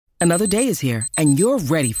Another day is here, and you're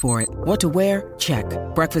ready for it. What to wear? Check.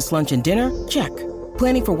 Breakfast, lunch, and dinner? Check.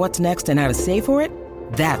 Planning for what's next and how to save for it?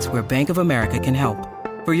 That's where Bank of America can help.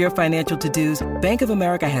 For your financial to-dos, Bank of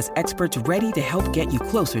America has experts ready to help get you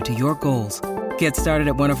closer to your goals. Get started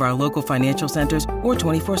at one of our local financial centers or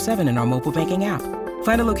 24/7 in our mobile banking app.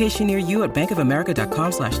 Find a location near you at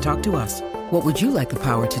bankofamerica.com/talktous. What would you like the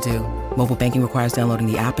power to do? Mobile banking requires downloading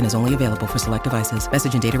the app and is only available for select devices.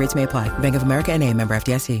 Message and data rates may apply. Bank of America N.A., member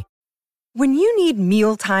FDIC. When you need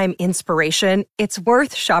mealtime inspiration, it's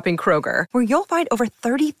worth shopping Kroger, where you'll find over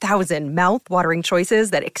 30,000 mouth-watering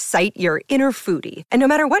choices that excite your inner foodie. And no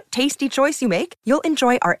matter what tasty choice you make, you'll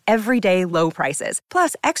enjoy our everyday low prices,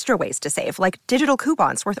 plus extra ways to save, like digital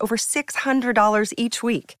coupons worth over $600 each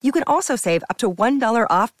week. You can also save up to $1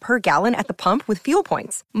 off per gallon at the pump with fuel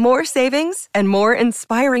points. More savings and more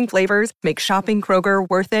inspiring flavors make shopping Kroger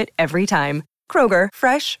worth it every time. Kroger,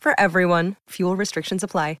 fresh for everyone. Fuel restrictions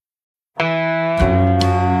apply. Hey,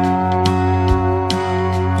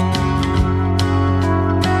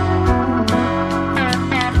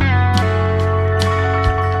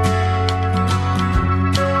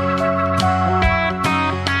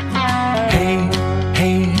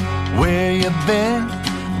 where you been?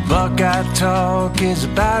 Buckeye Talk is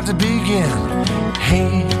about to begin.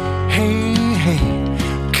 Hey,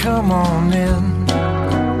 come on in.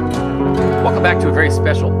 Welcome back to a very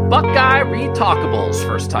special Buckeye Retalkables.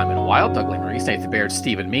 First time in a while. Doug Maurice, Nathan Baird,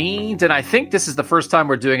 Stephen Means. And I think this is the first time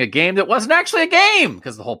we're doing a game that wasn't actually a game,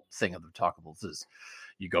 because the whole thing of the Talkables is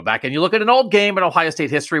you go back and you look at an old game in Ohio State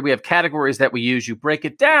history. We have categories that we use. You break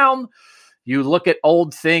it down. You look at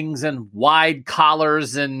old things and wide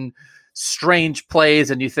collars and strange plays,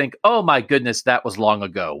 and you think, oh my goodness, that was long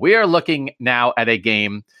ago. We are looking now at a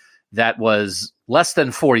game that was less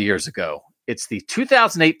than 4 years ago. It's the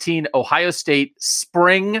 2018 Ohio State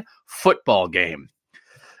spring football game.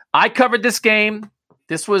 I covered this game.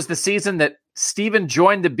 This was the season that Stephen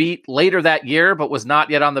joined the beat later that year, but was not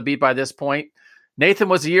yet on the beat by this point. Nathan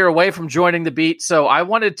was a year away from joining the beat, so I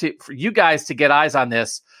wanted for you guys to get eyes on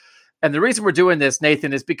this. And the reason we're doing this,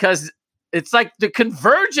 Nathan, is because it's like the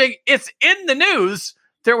converging. It's in the news.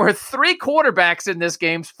 There were 3 quarterbacks in this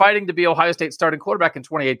game fighting to be Ohio State starting quarterback in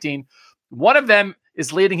 2018. One of them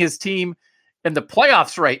is leading his team in the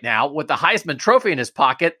playoffs right now with the Heisman Trophy in his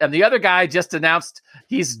pocket. And the other guy just announced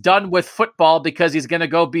he's done with football because he's going to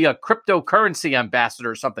go be a cryptocurrency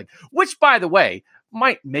ambassador or something, which, by the way,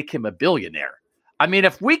 might make him a billionaire. I mean,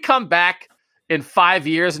 if we come back in 5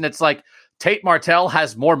 years and it's like Tate Martell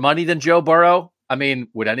has more money than Joe Burrow, I mean,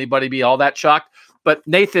 would anybody be all that shocked? But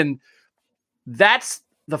Nathan, that's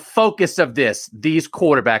the focus of these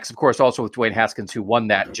quarterbacks, of course, also with Dwayne Haskins, who won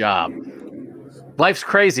that job. Life's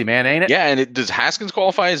crazy, man, ain't it? Yeah, and does Haskins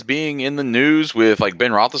qualify as being in the news with like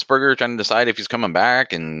Ben Roethlisberger trying to decide if he's coming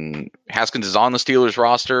back, and Haskins is on the Steelers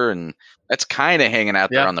roster, and that's kind of hanging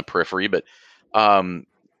out there on the periphery. But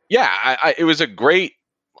it was a great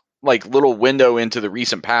like little window into the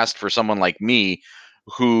recent past for someone like me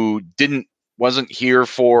who wasn't here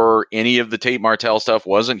for any of the Tate Martell stuff,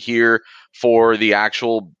 wasn't here for the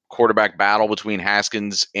actual quarterback battle between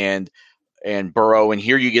Haskins and Burrow, and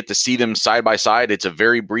here you get to see them side by side. It's a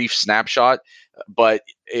very brief snapshot, but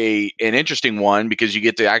an interesting one because you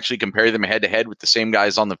get to actually compare them head to head with the same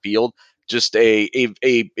guys on the field. Just a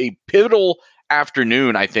pivotal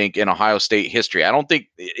afternoon, I think, in Ohio State history. I don't think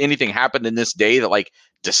anything happened in this day that like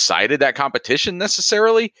decided that competition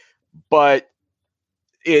necessarily, but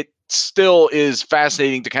it still is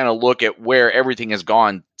fascinating to kind of look at where everything has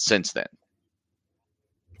gone since then.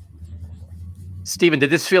 Stephen, did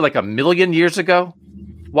this feel like a million years ago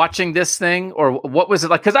watching this thing? Or what was it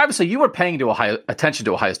like? Because obviously you were paying attention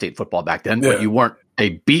to Ohio State football back then, but you weren't a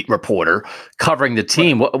beat reporter covering the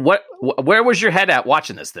team. Where was your head at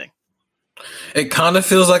watching this thing? It kind of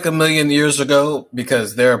feels like a million years ago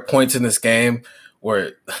because there are points in this game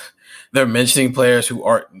where they're mentioning players who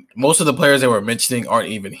aren't – most of the players they were mentioning aren't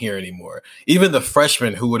even here anymore. Even the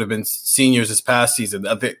freshmen who would have been seniors this past season,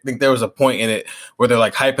 I think there was a point in it where they're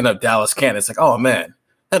like hyping up Dallas Cannon. It's like, oh, man,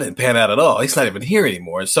 that didn't pan out at all. He's not even here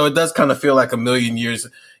anymore. So it does kind of feel like a million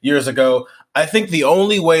years ago. I think the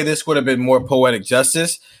only way this would have been more poetic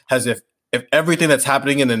justice has if everything that's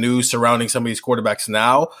happening in the news surrounding some of these quarterbacks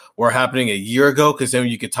now were happening a year ago, because then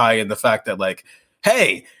you could tie in the fact that, like,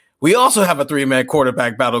 hey – we also have a 3-man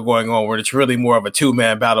quarterback battle going on where it's really more of a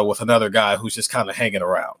 2-man battle with another guy who's just kind of hanging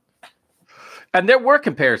around. And there were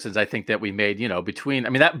comparisons, I think, that we made,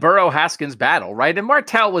 between, that Burrow-Haskins battle, right? And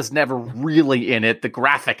Martell was never really in it. The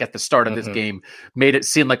graphic at the start of this game made it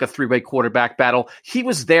seem like a three-way quarterback battle. He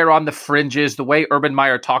was there on the fringes. The way Urban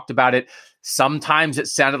Meyer talked about it, sometimes it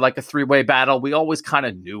sounded like a three-way battle. We always kind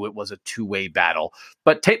of knew it was a two-way battle.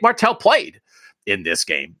 But Tate Martell played in this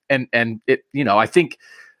game. And it,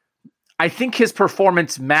 I think his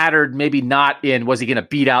performance mattered, maybe not in was he going to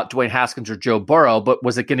beat out Dwayne Haskins or Joe Burrow, but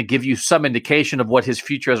was it going to give you some indication of what his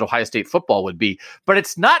future as Ohio State football would be? But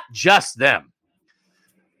it's not just them.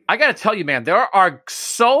 I got to tell you, man, there are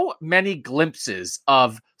so many glimpses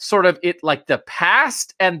of sort of it, like the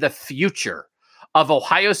past and the future of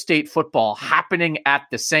Ohio State football happening at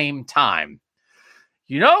the same time.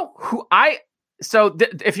 If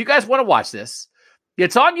you guys want to watch this,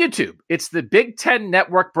 it's on YouTube. It's the Big Ten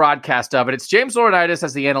Network broadcast of it. It's James Laurinaitis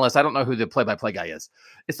as the analyst. I don't know who the play-by-play guy is.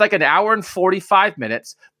 It's like an hour and 45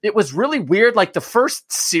 minutes. It was really weird. Like the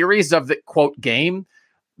first series of the, quote, game,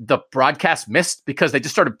 the broadcast missed because they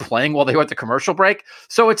just started playing while they went to commercial break.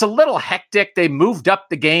 So it's a little hectic. They moved up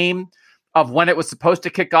the game of when it was supposed to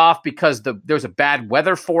kick off because there's a bad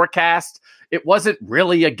weather forecast. It wasn't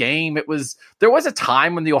really a game. There was a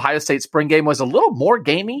time when the Ohio State spring game was a little more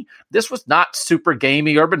gamey. This was not super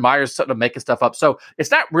gamey. Urban Meyer's sort of making stuff up. So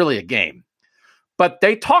it's not really a game. But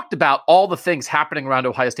they talked about all the things happening around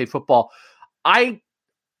Ohio State football. I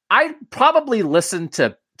probably listened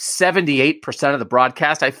to 78% of the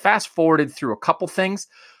broadcast. I fast forwarded through a couple things.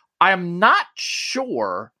 I am not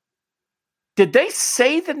sure. Did they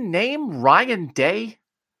say the name Ryan Day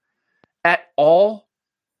at all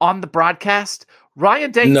on the broadcast?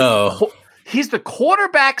 Ryan Day, no, he's the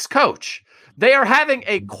quarterback's coach. They are having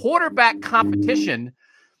a quarterback competition.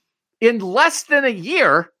 In less than a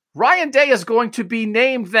year, Ryan Day is going to be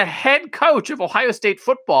named the head coach of Ohio State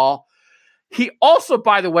football. He also,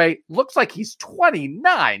 by the way, looks like he's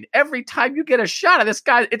 29. Every time you get a shot of this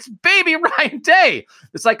guy, it's baby Ryan Day.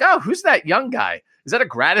 It's like, oh, who's that young guy? Is that a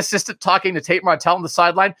grad assistant talking to Tate Martell on the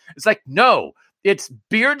sideline? It's like, no, it's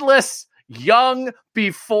beardless, young,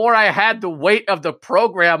 before I had the weight of the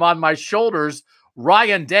program on my shoulders,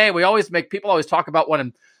 Ryan Day. People always talk about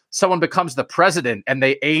when someone becomes the president and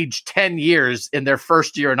they age 10 years in their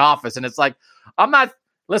first year in office. And it's like,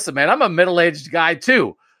 listen, man, I'm a middle-aged guy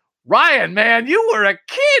too. Ryan, man, you were a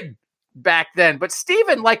kid back then. But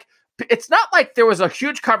Stephen, it's not like there was a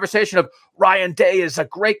huge conversation of Ryan Day is a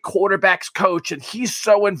great quarterbacks coach and he's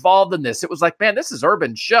so involved in this. It was like, man, this is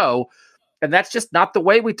Urban's show. And that's just not the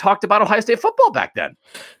way we talked about Ohio State football back then.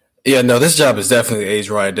 Yeah, no, this job is definitely aged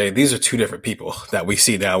Ryan Day. These are two different people that we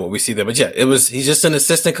see now, what we see there. But yeah, he's just an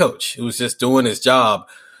assistant coach who was just doing his job.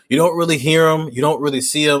 You don't really hear him. You don't really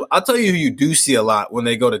see him. I'll tell you who you do see a lot when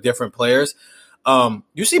they go to different players.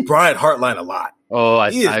 You see Brian Hartline a lot. Oh,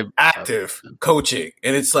 he is active coaching.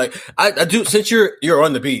 And it's like, I do, since you're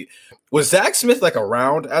on the beat, was Zach Smith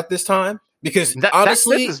around at this time? Because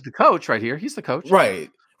honestly, Zach Smith is the coach right here. He's the coach. Right.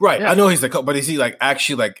 Yeah. I know he's the coach, but is he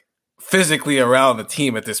actually physically around the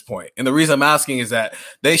team at this point? And the reason I'm asking is that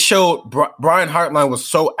they showed Brian Hartline was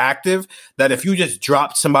so active that if you just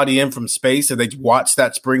dropped somebody in from space and they watched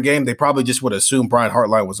that spring game, they probably just would assume Brian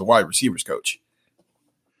Hartline was a wide receivers coach.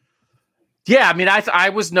 Yeah, I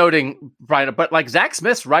was noting Brian, but Zach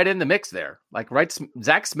Smith's right in the mix there.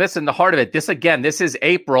 Zach Smith's in the heart of it. This is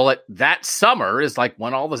April. That summer is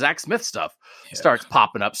when all the Zach Smith stuff starts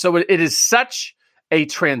popping up. So it is such a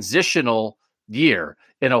transitional year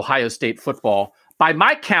in Ohio State football. By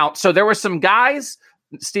my count, so there were some guys,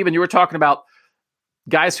 Stephen, you were talking about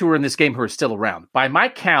guys who were in this game who are still around. By my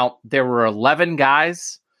count, there were 11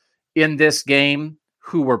 guys in this game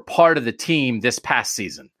who were part of the team this past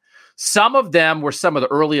season. Some of them were some of the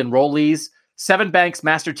early enrollees. Sevyn Banks,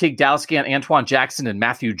 Master Teague, Dallas Gant, Antoine Jackson, and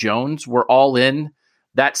Matthew Jones were all in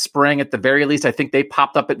that spring at the very least. I think they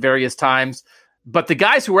popped up at various times. But the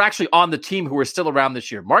guys who were actually on the team who were still around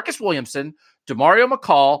this year, Marcus Williamson, Demario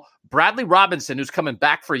McCall, Bradley Robinson, who's coming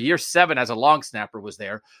back for year 7 as a long snapper, was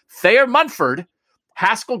there. Thayer Munford,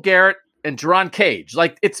 Haskell Garrett, and Jerron Cage.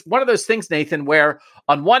 It's one of those things, Nathan, where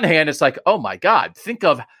on one hand, it's like, oh my God, think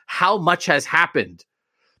of how much has happened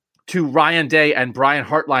to Ryan Day and Brian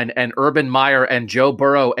Hartline and Urban Meyer and Joe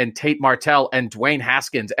Burrow and Tate Martell and Dwayne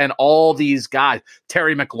Haskins and all these guys,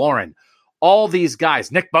 Terry McLaurin, all these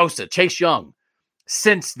guys, Nick Bosa, Chase Young,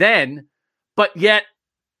 since then. But yet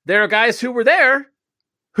there are guys who were there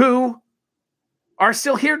who are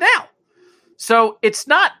still here now. So it's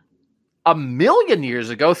not a million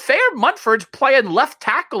years ago. Thayer Munford's playing left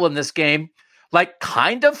tackle in this game,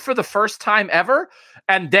 kind of for the first time ever.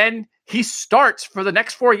 And then he starts for the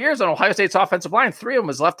next 4 years on Ohio State's offensive line. 3 of them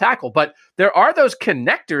as left tackle. But there are those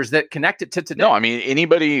connectors that connect it to today. No, I mean,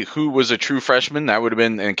 anybody who was a true freshman, that would have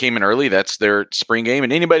been and came in early, that's their spring game.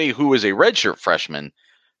 And anybody who was a redshirt freshman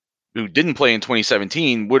who didn't play in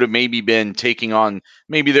 2017 would have maybe been taking on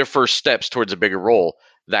maybe their first steps towards a bigger role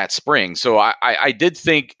that spring. So I did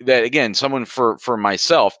think that, again, someone for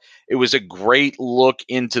myself, it was a great look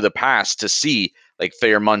into the past to see like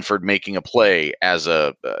Thayer Munford making a play as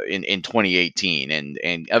in 2018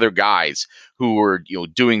 and other guys who were,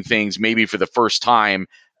 doing things maybe for the first time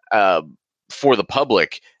for the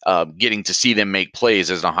public, getting to see them make plays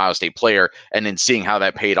as an Ohio State player and then seeing how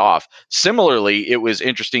that paid off. Similarly, it was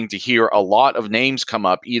interesting to hear a lot of names come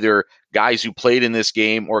up, either guys who played in this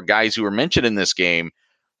game or guys who were mentioned in this game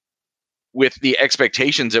with the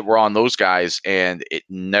expectations that were on those guys, and it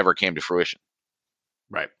never came to fruition.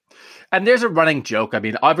 Right. And there's a running joke. I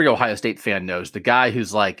mean, every Ohio State fan knows the guy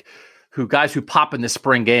who's like, guys who pop in the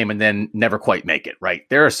spring game and then never quite make it, right?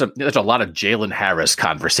 There's a lot of Jalen Harris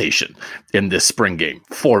conversation in this spring game,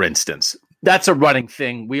 for instance. That's a running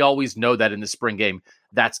thing. We always know that in the spring game,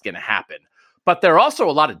 that's going to happen. But there are also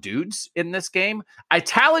a lot of dudes in this game. I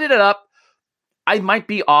tallied it up. I might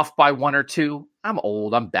be off by 1 or 2. I'm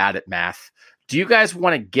old. I'm bad at math. Do you guys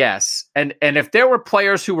want to guess? And if there were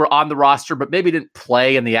players who were on the roster but maybe didn't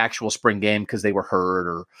play in the actual spring game because they were hurt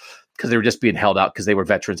or because they were just being held out because they were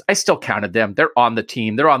veterans, I still counted them. They're on the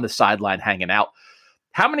team. They're on the sideline hanging out.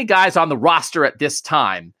 How many guys on the roster at this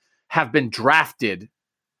time have been drafted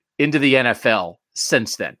into the NFL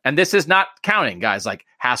since then? And this is not counting guys like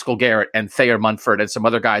Haskell Garrett and Thayer Munford and some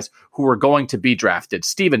other guys who are going to be drafted.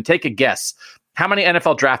 Steven, take a guess. How many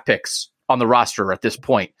NFL draft picks on the roster at this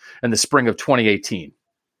point in the spring of 2018?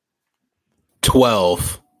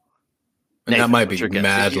 12. And Nathan, that might be what's your guess?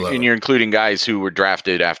 mad low. And you're including guys who were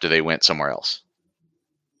drafted after they went somewhere else,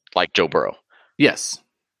 like Joe Burrow. Yes.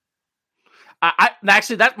 I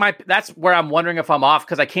actually that's where I'm wondering if I'm off,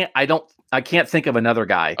 because I can't think of another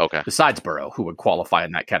guy besides Burrow who would qualify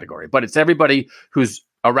in that category. But it's everybody who's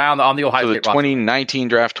around on the Ohio State roster. 2019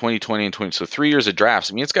 draft, 2020, and 20. So 3 years of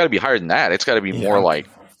drafts. I mean, it's got to be higher than that. It's got to be more like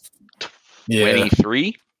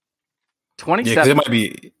 23, 27. Yeah,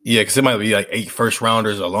 because it might be like 8 first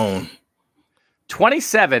rounders alone.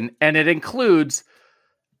 27, and it includes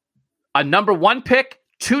a number 1 pick,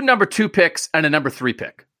 2 number 2 picks, and a number 3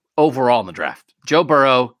 pick overall in the draft. Joe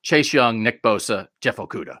Burrow, Chase Young, Nick Bosa, Jeff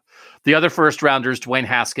Okudah. The other first rounders, Dwayne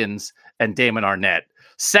Haskins and Damon Arnett.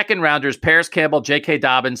 Second rounders, Paris Campbell, J.K.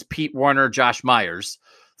 Dobbins, Pete Warner, Josh Myers.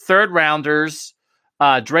 Third rounders,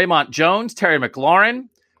 Draymond Jones, Terry McLaurin,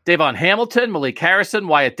 Davon Hamilton, Malik Harrison,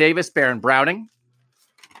 Wyatt Davis, Baron Browning.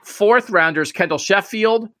 Fourth rounders, Kendall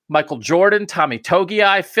Sheffield, Michael Jordan, Tommy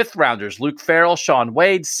Togiai. Fifth rounders, Luke Farrell, Sean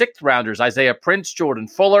Wade. Sixth rounders, Isaiah Prince, Jordan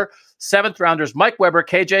Fuller. Seventh rounders, Mike Weber,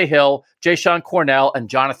 KJ Hill, Jayshon Cornell, and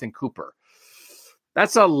Jonathan Cooper.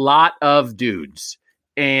 That's a lot of dudes.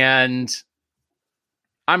 And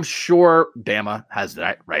I'm sure Bama has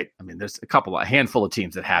that, right? I mean, there's a handful of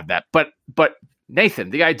teams that have that. But Nathan,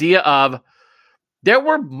 the idea of there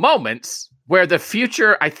were moments where the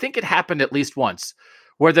future, I think it happened at least once,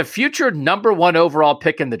 where the future number 1 overall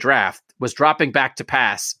pick in the draft was dropping back to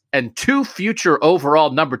pass, and 2 future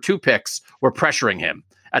overall number 2 picks were pressuring him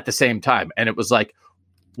at the same time. And it was like,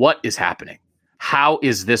 what is happening? How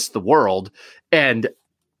is this the world? And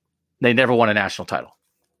they never won a national title.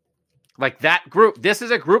 Like that group, this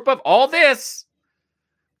is a group of all this.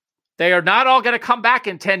 They are not all going to come back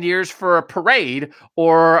in 10 years for a parade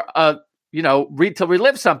or to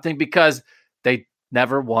relive something, because they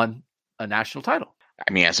never won a national title.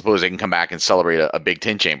 I mean, I suppose they can come back and celebrate a Big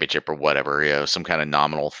Ten championship or whatever, some kind of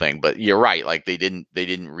nominal thing. But you're right; like they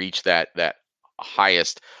didn't reach that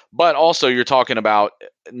highest. But also, you're talking about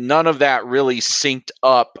none of that really synced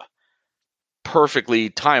up perfectly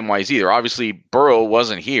time wise either. Obviously, Burrow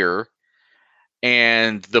wasn't here,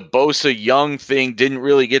 and the Bosa Young thing didn't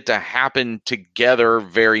really get to happen together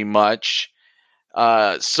very much.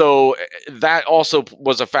 So that also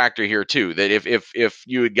was a factor here too. That if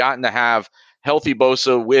you had gotten to have healthy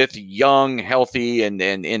Bosa with Young healthy and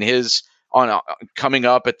in his coming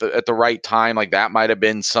up at the right time, like that might have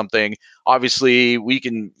been something. Obviously, we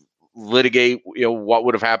can litigate what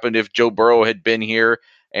would have happened if Joe Burrow had been here,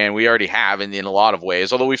 and we already have in a lot of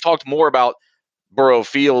ways. Although we've talked more about Burrow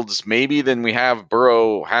Fields maybe than we have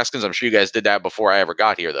Burrow Haskins. I'm sure you guys did that before I ever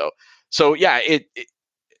got here, though. So yeah, it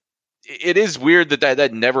is weird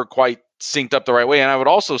that never quite synced up the right way. And I would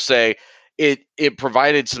also say it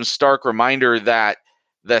provided some stark reminder that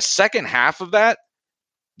the second half of that,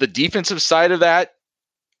 the defensive side of that,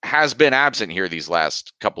 has been absent here these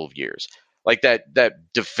last couple of years. Like that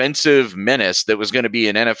defensive menace that was going to be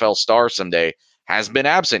an NFL star someday has been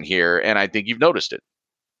absent here, and I think you've noticed it.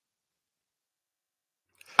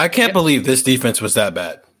 I can't believe this defense was that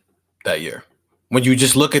bad that year. When you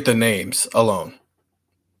just look at the names alone.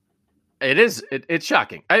 It's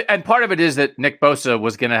shocking. And part of it is that Nick Bosa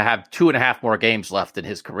was going to have 2.5 more games left in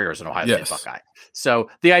his career as an Ohio State Buckeye. So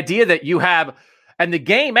the idea that you have, and the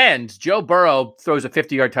game ends, Joe Burrow throws a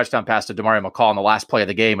 50-yard touchdown pass to Demario McCall on the last play of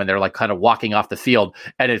the game, and they're like kind of walking off the field.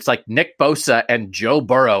 And it's like Nick Bosa and Joe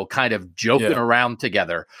Burrow kind of joking around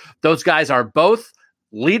together. Those guys are both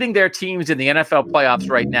leading their teams in the NFL playoffs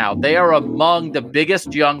right now. They are among the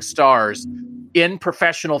biggest young stars in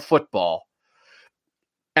professional football.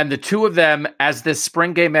 And the two of them, as this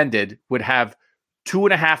spring game ended, would have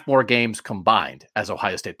 2.5 more games combined as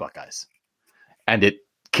Ohio State Buckeyes. And it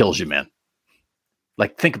kills you, man.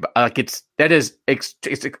 Like, think about, like, it's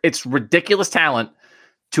ridiculous talent,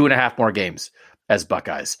 2.5 more games as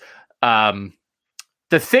Buckeyes.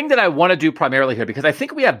 The thing that I want to do primarily here, because I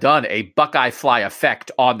think we have done a Buckeye fly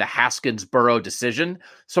effect on the Haskins-Burrow decision,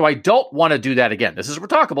 so I don't want to do that again. This is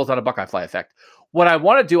Retalkables, not a Buckeye fly effect. What I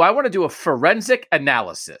want to do a forensic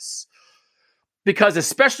analysis, because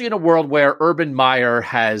especially in a world where Urban Meyer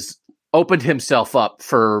has opened himself up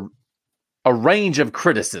for a range of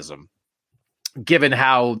criticism, given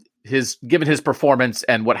his performance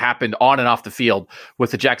and what happened on and off the field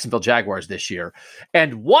with the Jacksonville Jaguars this year.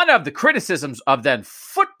 And one of the criticisms of then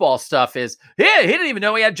football stuff is, he didn't even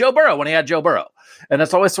know he had Joe Burrow when he had Joe Burrow. And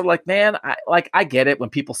it's always sort of like, man, I get it when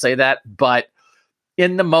people say that, but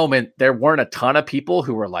in the moment, there weren't a ton of people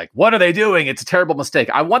who were like, what are they doing? It's a terrible mistake.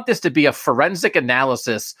 I want this to be a forensic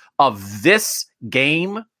analysis of this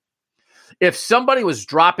game. If somebody was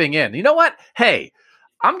dropping in, you know what? Hey,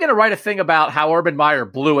 I'm going to write a thing about how Urban Meyer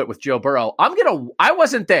blew it with Joe Burrow. I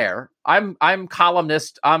wasn't there. I'm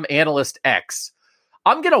columnist. I'm analyst X.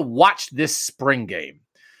 I'm going to watch this spring game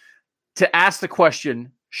to ask the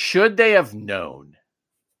question, should they have known?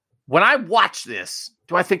 When I watch this,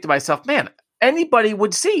 do I think to myself, man, anybody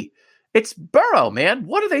would see it's Burrow, man.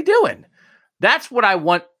 What are they doing? That's what I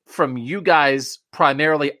want from you guys,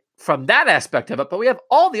 primarily from that aspect of it. But we have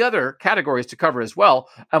all the other categories to cover as well.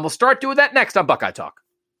 And we'll start doing that next on Buckeye Talk.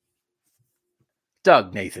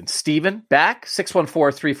 Doug, Nathan, Steven, back,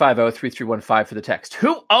 614-350-3315 for the text.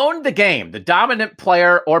 Who owned the game? The dominant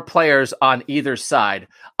player or players on either side?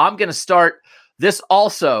 I'm going to start. This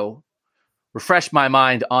also refreshed my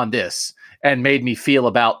mind on this and made me feel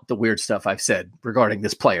about the weird stuff I've said regarding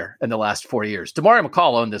this player in the last 4 years. Demario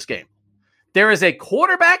McCall owned this game. There is a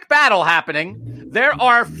quarterback battle happening. There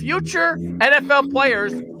are future NFL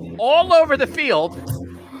players all over the field.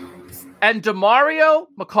 And Demario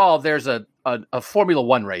McCall, there's a Formula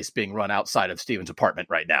One race being run outside of Steven's apartment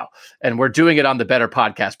right now. And we're doing it on the Better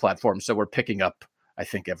Podcast platform. So we're picking up, I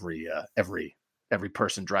think, every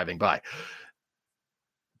person driving by.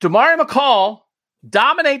 Demario McCall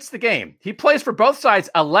dominates the game. He plays for both sides,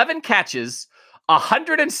 11 catches,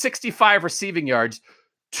 165 receiving yards,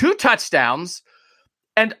 2 touchdowns.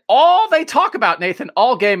 And all they talk about, Nathan,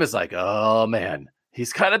 all game is like, oh, man,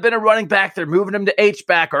 he's kind of been a running back. They're moving him to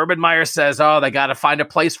H-back. Urban Meyer says, oh, they got to find a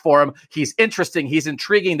place for him. He's interesting. He's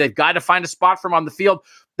intriguing. They've got to find a spot for him on the field.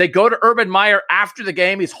 They go to Urban Meyer after the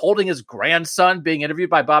game. He's holding his grandson, being interviewed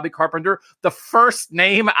by Bobby Carpenter. The first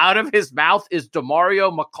name out of his mouth is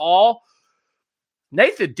Demario McCall.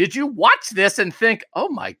 Nathan, did you watch this and think, oh,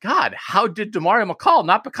 my God, how did Demario McCall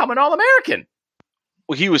not become an All-American?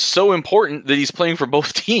 Well, he was so important that he's playing for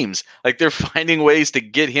both teams. Like, they're finding ways to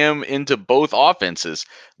get him into both offenses.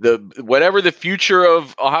 Whatever the future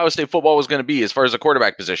of Ohio State football was going to be as far as the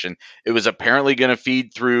quarterback position, it was apparently going to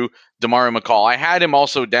feed through Demario McCall. I had him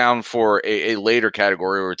also down for a later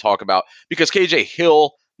category where we talk about, because KJ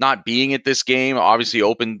Hill not being at this game obviously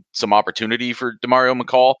opened some opportunity for Demario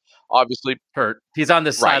McCall. Obviously hurt. He's on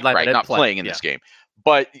the sideline, right, not playing in this game.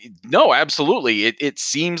 But no, absolutely. It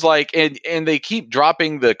seems like, and they keep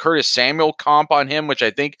dropping the Curtis Samuel comp on him, which I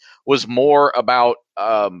think was more about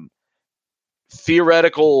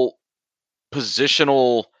theoretical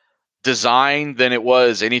positional design than it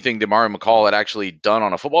was anything Demario McCall had actually done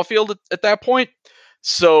on a football field at that point.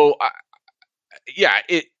 So,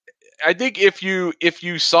 I think if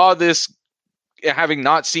you saw this, having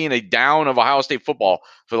not seen a down of Ohio State football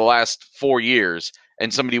for the last 4 years,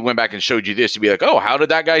 and somebody went back and showed you this, you'd be like, oh, how did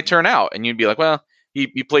that guy turn out? And you'd be like, well, he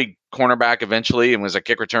played cornerback eventually and was a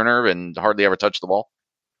kick returner and hardly ever touched the ball.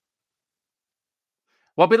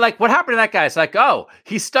 Well, be like, what happened to that guy? It's like, oh,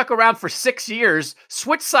 he stuck around for 6 years,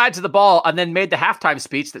 switched sides of the ball, and then made the halftime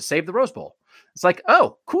speech that saved the Rose Bowl. It's like,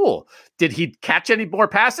 oh, cool. Did he catch any more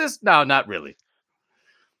passes? No, not really.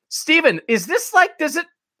 Steven, is this like,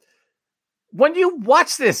 when you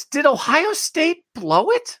watch this, did Ohio State blow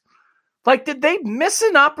it? Like, did they miss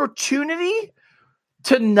an opportunity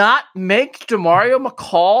to not make DeMario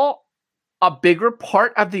McCall a bigger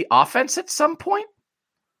part of the offense at some point?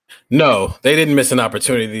 No, they didn't miss an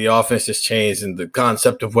opportunity. The offense just changed, and the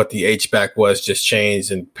concept of what the H-back was just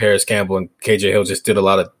changed, and Paris Campbell and KJ Hill just did a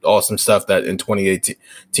lot of awesome stuff that in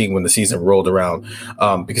 2018 when the season rolled around.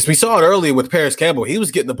 Because we saw it early with Paris Campbell. He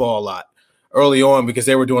was getting the ball a lot early on because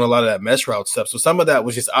they were doing a lot of that mesh route stuff. So some of that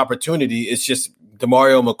was just opportunity. It's just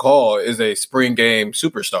DeMario McCall is a spring game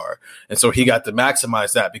superstar. And so he got to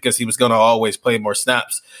maximize that because he was going to always play more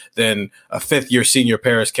snaps than a fifth-year senior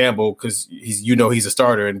Paris Campbell because he's a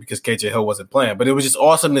starter and because KJ Hill wasn't playing. But it was just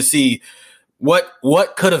awesome to see what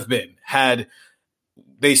could have been had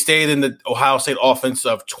they stayed in the Ohio State offense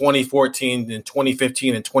of 2014 and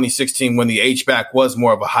 2015 and 2016 when the H-back was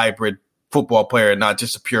more of a hybrid football player and not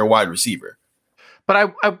just a pure wide receiver.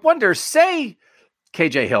 But I wonder, say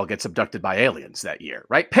KJ Hill gets abducted by aliens that year,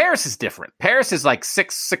 right? Paris is different. Paris is like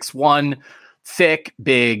 6'1", thick,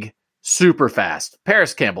 big, super fast.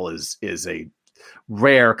 Paris Campbell is a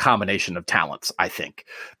rare combination of talents, I think.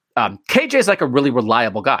 KJ is like a really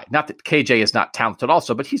reliable guy. Not that KJ is not talented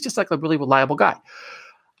also, but he's just like a really reliable guy.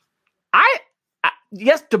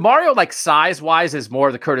 Yes, DeMario, like size-wise, is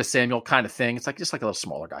more the Curtis Samuel kind of thing. It's like just like a little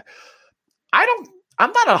smaller guy.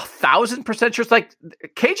 I'm not 1,000% sure. It's like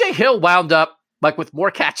KJ Hill wound up like with more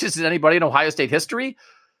catches than anybody in Ohio State history.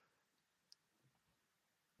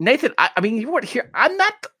 Nathan, I mean, you weren't here. I'm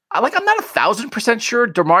not 1,000% sure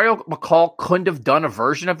DeMario McCall couldn't have done a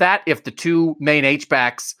version of that if the two main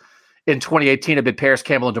H-backs in 2018 had been Paris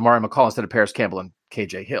Campbell and DeMario McCall instead of Paris Campbell and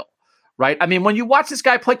KJ Hill, right? I mean, when you watch this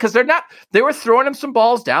guy play, because they were throwing him some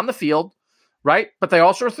balls down the field, right? But they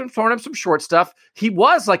also were throwing him some short stuff. He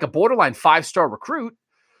was like a borderline 5-star recruit.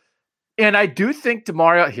 And I do think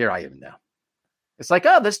DeMario, here I am now. It's like,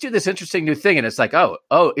 oh, let's do this interesting new thing. And it's like,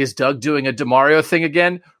 oh, is Doug doing a DeMario thing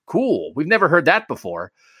again? Cool. We've never heard that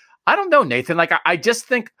before. I don't know, Nathan. Like, I just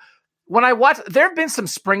think when I watch, there have been some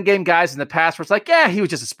spring game guys in the past where it's like, yeah, he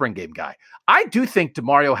was just a spring game guy. I do think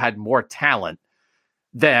DeMario had more talent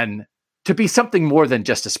than to be something more than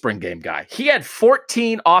just a spring game guy. He had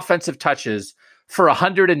 14 offensive touches for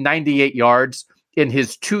 198 yards in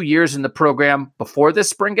his 2 years in the program before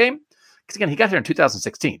this spring game. Because again, he got here in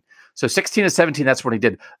 2016. So 16 and 17, that's what he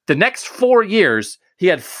did. The next 4 years, he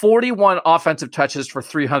had 41 offensive touches for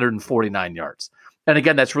 349 yards. And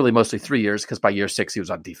again, that's really mostly 3 years because by year 6, he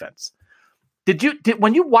was on defense.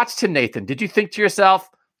 When you watched him, Nathan, did you think to yourself,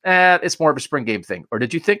 it's more of a spring game thing? Or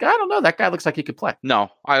did you think, I don't know, that guy looks like he could play? No,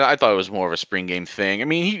 I thought it was more of a spring game thing. I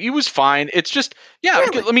mean, he was fine. It's just, yeah,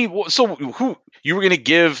 really? I mean, so who you were going to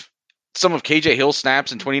give some of KJ Hill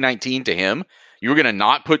snaps in 2019 to him? You were going to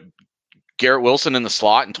not put Garrett Wilson in the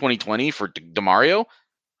slot in 2020 for DeMario?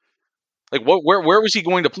 Like, where was he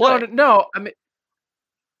going to play? No, I mean,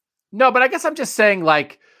 no, but I guess I'm just saying,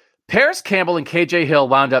 like, Paris Campbell and KJ Hill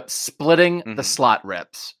wound up splitting the slot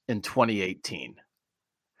reps in 2018.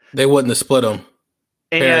 They wouldn't have split them.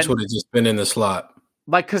 Paris would have just been in the slot.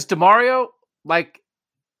 Like, because DeMario's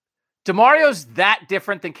that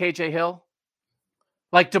different than KJ Hill.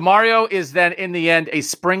 Like, DeMario is then, in the end, a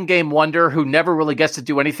spring game wonder who never really gets to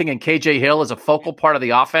do anything, and KJ Hill is a focal part of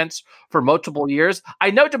the offense for multiple years.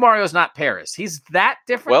 I know DeMario's not Paris. He's that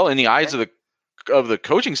different. Well, in the eyes of the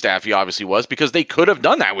coaching staff, he obviously was, because they could have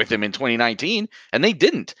done that with him in 2019, and they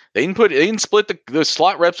didn't. They didn't split the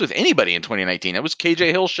slot reps with anybody in 2019. It was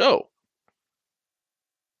KJ Hill's show.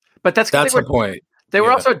 But that's the point. They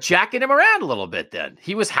were also jacking him around a little bit then.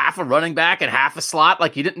 He was half a running back and half a slot.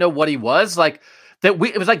 Like, you didn't know what he was. Like, it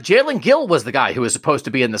was like Jalen Gill was the guy who was supposed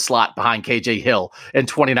to be in the slot behind KJ Hill in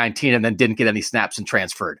 2019 and then didn't get any snaps and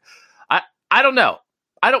transferred. I don't know.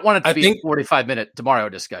 I don't want it to be a 45-minute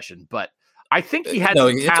DeMario discussion, but I think he had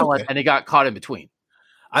some talent and he got caught in between.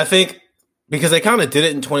 I think because they kind of did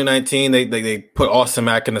it in 2019. They put Austin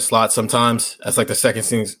Mack in the slot sometimes as like the second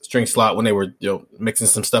string slot when they were mixing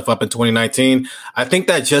some stuff up in 2019. I think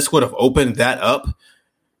that just would have opened that up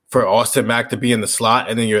for Austin Mack to be in the slot,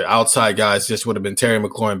 and then your outside guys just would have been Terry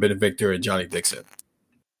McLaurin, Ben Victor, and Johnny Dixon.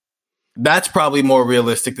 That's probably more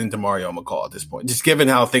realistic than DeMario McCall at this point, just given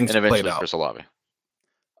how things have played out. Chris Olave.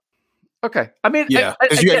 Okay. I mean, yeah,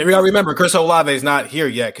 because you got to remember, Chris Olave is not here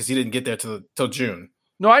yet because he didn't get there till June.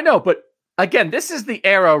 No, I know, but again, this is the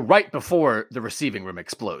era right before the receiving room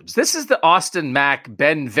explodes. This is the Austin Mack,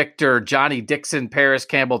 Ben Victor, Johnny Dixon, Paris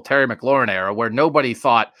Campbell, Terry McLaurin era where nobody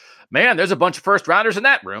thought, man, there's a bunch of first rounders in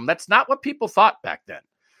that room. That's not what people thought back then.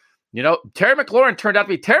 Terry McLaurin turned out to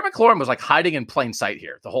be, Terry McLaurin was like hiding in plain sight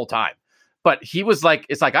here the whole time. But he was like,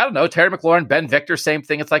 it's like, I don't know, Terry McLaurin, Ben Victor, same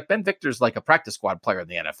thing. It's like Ben Victor's like a practice squad player in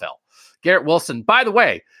the NFL. Garrett Wilson, by the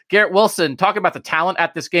way, talking about the talent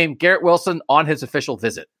at this game, Garrett Wilson on his official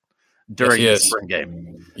visit during the spring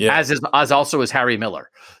game, as also is Harry Miller.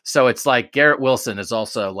 So it's like Garrett Wilson is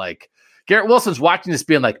also like, Garrett Wilson's watching this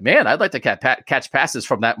being like, man, I'd like to catch passes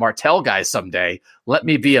from that Martell guy someday. Let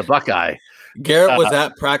me be a Buckeye. Garrett was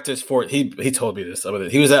at practice he told me this.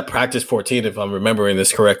 He was at practice 14, if I'm remembering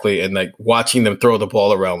this correctly, and like watching them throw the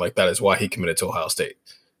ball around like that is why he committed to Ohio State.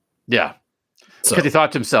 Yeah. Because he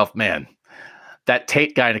thought to himself, man, that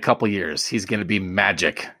Tate guy in a couple years, he's going to be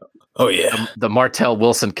magic. Oh, yeah. The Martell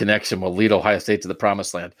Wilson connection will lead Ohio State to the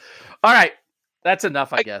promised land. All right. That's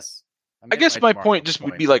enough, I guess. I guess my point just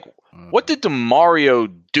would be like, what did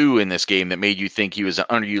DeMario do in this game that made you think he was an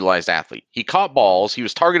underutilized athlete? He caught balls. He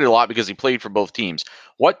was targeted a lot because he played for both teams.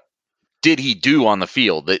 What did he do on the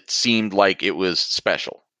field that seemed like it was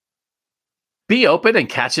special? Be open and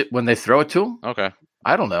catch it when they throw it to him. Okay.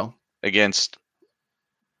 I don't know.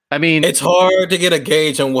 I mean, it's hard to get a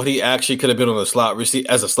gauge on what he actually could have been on a slot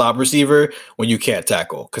as a slot receiver when you can't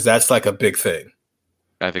tackle, because that's like a big thing.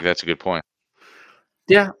 I think that's a good point.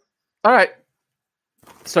 Yeah. All right.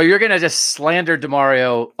 So you're going to just slander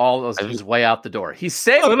DeMario all his way out the door. He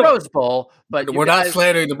saved the Rose Bowl, but we're not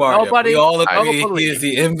slandering DeMario. We all agree he is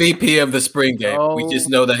the MVP of the spring game. We just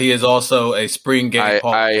know that he is also a spring game.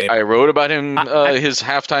 I wrote about him, his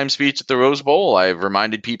halftime speech at the Rose Bowl. I've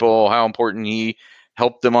reminded people how important he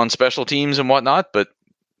helped them on special teams and whatnot, but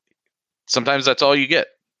sometimes that's all you get.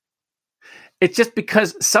 It's just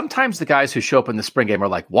because sometimes the guys who show up in the spring game are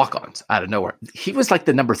like walk-ons out of nowhere. He was like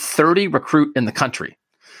the number 30 recruit in the country.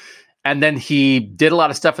 And then he did a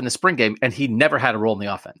lot of stuff in the spring game, and he never had a role in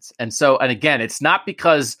the offense. And again, it's not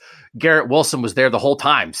because Garrett Wilson was there the whole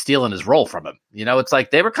time stealing his role from him. It's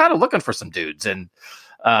like they were kind of looking for some dudes. And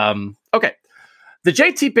okay, the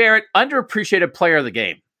JT Barrett underappreciated player of the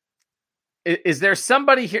game. Is there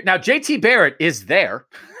somebody here? Now, JT Barrett is there.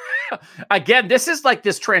 Again, this is like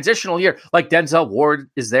this transitional year. Like Denzel Ward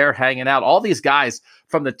is there hanging out. All these guys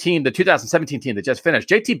from the team, the 2017 team that just finished.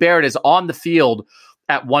 JT Barrett is on the field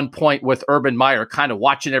at one point with Urban Meyer, kind of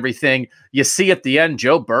watching everything. You see at the end,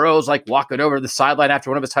 Joe Burrow's like walking over the sideline after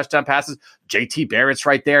one of his touchdown passes. JT Barrett's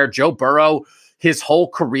right there. Joe Burrow, his whole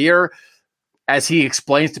career, as he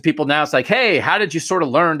explains to people now, it's like, hey, how did you sort of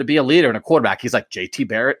learn to be a leader and a quarterback? He's like, JT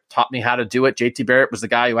Barrett taught me how to do it. JT Barrett was the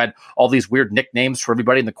guy who had all these weird nicknames for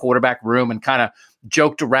everybody in the quarterback room and kind of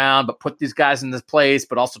joked around, but put these guys in this place,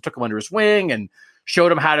 but also took them under his wing and showed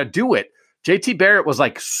them how to do it. JT Barrett was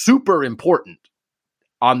like super important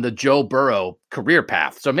on the Joe Burrow career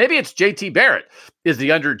path. So maybe it's JT Barrett is the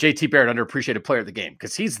JT Barrett underappreciated player of the game,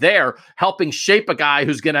 because he's there helping shape a guy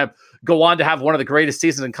who's going to go on to have one of the greatest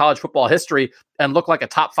seasons in college football history and look like a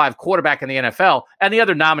top 5 quarterback in the NFL, and the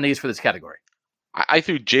other nominees for this category. I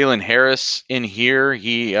threw Jalen Harris in here.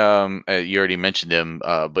 He, you already mentioned him,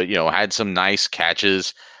 but had some nice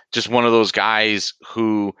catches. Just one of those guys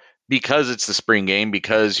who, because it's the spring game,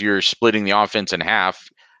 because you're splitting the offense in half,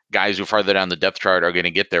 guys who are farther down the depth chart are going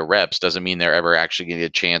to get their reps. Doesn't mean they're ever actually going to get a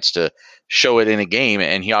chance to show it in a game.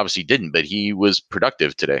 And he obviously didn't, but he was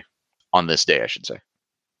productive today, on this day, I should say.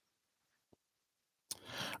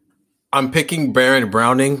 I'm picking Baron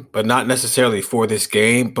Browning, but not necessarily for this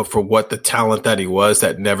game, but for what the talent that he was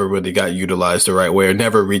that never really got utilized the right way or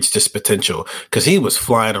never reached his potential, because he was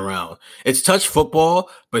flying around. It's touch football,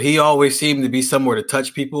 but he always seemed to be somewhere to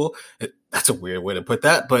touch people. That's a weird way to put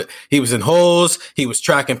that, but he was in holes. He was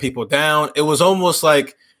tracking people down. It was almost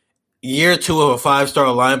like year 2 of a 5-star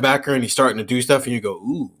linebacker, and he's starting to do stuff, and you go,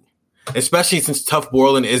 ooh. Especially since Tough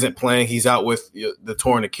Borland isn't playing. He's out with the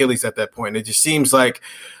torn Achilles at that point. It just seems like,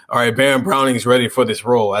 all right, Baron Browning is ready for this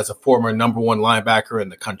role as a former number 1 linebacker in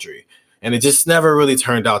the country. And it just never really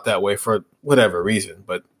turned out that way for whatever reason.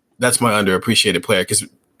 But that's my underappreciated player, because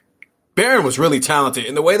Baron was really talented.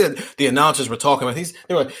 In the way that the announcers were talking about, he's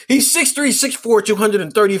 6'3", 6'4",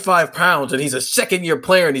 235 pounds, and he's a second-year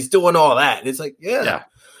player, and he's doing all that. And it's like, yeah.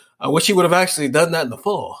 I wish he would have actually done that in the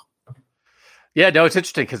fall. Yeah, no, it's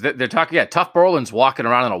interesting because they're talking. Yeah, Tough Borland's walking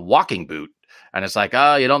around in a walking boot, and it's like,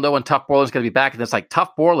 you don't know when Tough Borland's going to be back. And it's like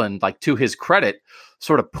Tough Borland, like to his credit,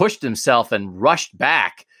 sort of pushed himself and rushed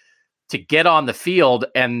back to get on the field,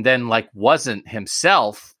 and then like wasn't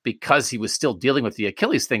himself because he was still dealing with the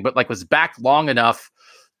Achilles thing, but like was back long enough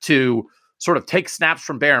to sort of take snaps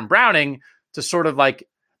from Baron Browning to sort of like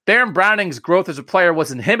Baron Browning's growth as a player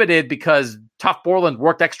was inhibited because Tough Borland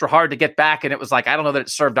worked extra hard to get back, and it was like I don't know that it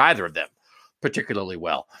served either of them particularly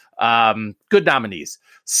well. Good nominees.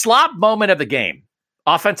 Slob moment of the game.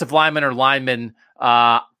 Offensive lineman or lineman.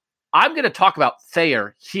 I'm going to talk about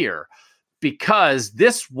Thayer here. because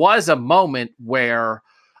this was a moment where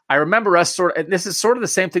I remember us and this is sort of the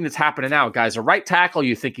same thing that's happening now, guys. A right tackle,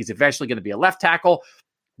 you think he's eventually going to be a left tackle.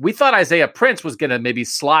 We thought Isaiah Prince was going to maybe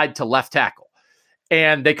slide to left tackle.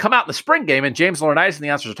 And they come out in the spring game, and James Laurinaitis and the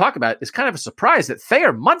announcers are talking about it. It's kind of a surprise that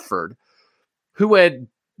Thayer Munford, who had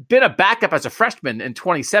been a backup as a freshman in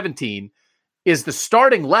 2017, is the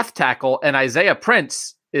starting left tackle, and Isaiah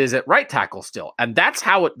Prince is at right tackle still. And that's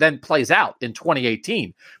how it then plays out in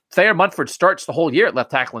 2018. Thayer Munford starts the whole year at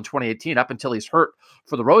left tackle in 2018 up until he's hurt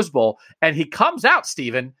for the Rose Bowl. And he comes out,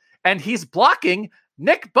 Steven, and he's blocking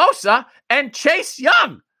Nick Bosa and Chase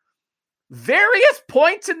Young. Various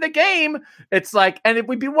points in the game, it's like, and it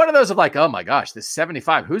would be one of those of like, oh my gosh, this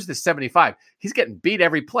 75, who's this 75? He's getting beat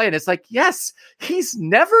every play. And it's like, yes, he's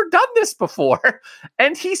never done this before.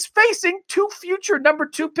 And he's facing 2 future number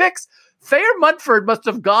 2 picks. Thayer Munford must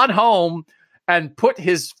have gone home and put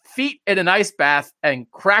his feet in an ice bath and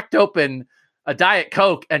cracked open a Diet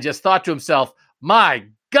Coke and just thought to himself, my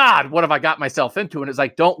God, what have I got myself into? And it's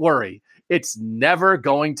like, don't worry, it's never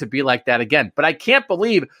going to be like that again. But I can't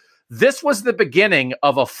believe this was the beginning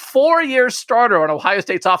of a 4-year starter on Ohio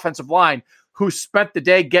State's offensive line who spent the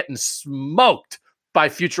day getting smoked by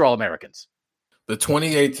future All-Americans. The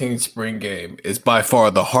 2018 spring game is by far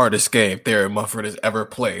the hardest game Thayer Munford has ever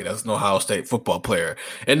played as an Ohio State football player.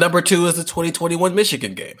 And number 2 is the 2021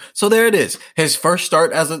 Michigan game. So there it is. His first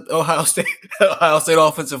start as an Ohio State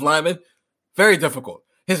offensive lineman, very difficult.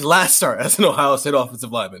 His last start as an Ohio State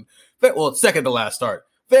offensive lineman, second to last start,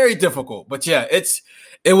 very difficult. But yeah,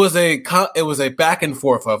 it was a back and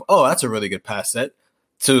forth of, oh, that's a really good pass set,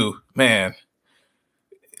 to, man,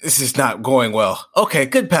 this is not going well. Okay,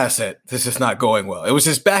 good pass set. This is not going well. It was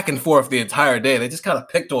just back and forth the entire day. They just kind of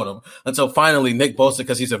picked on him until finally Nick Bosa,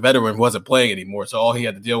 because he's a veteran, wasn't playing anymore. So all he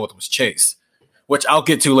had to deal with was Chase, which I'll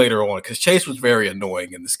get to later on, because Chase was very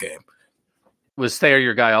annoying in this game. Was Thayer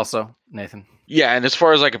your guy also, Nathan? Yeah, and as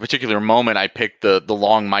far as like a particular moment, I picked the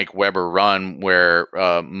long Mike Weber run where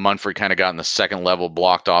Munford kind of got in the second level,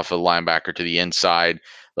 blocked off a linebacker to the inside.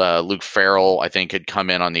 Luke Farrell, I think, had come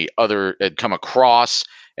across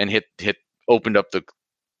and opened up the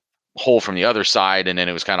hole from the other side, and then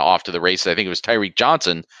it was kind of off to the races. I think it was Tyreek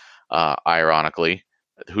Johnson, ironically,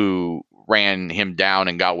 who ran him down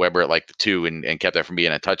and got Weber at like the 2 and kept that from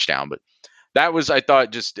being a touchdown. But that was, I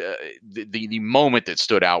thought, just the moment that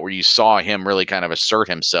stood out where you saw him really kind of assert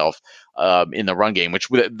himself in the run game, which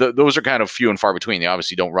those are kind of few and far between. They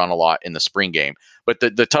obviously don't run a lot in the spring game. But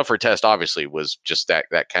the tougher test, obviously, was just that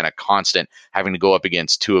kind of constant having to go up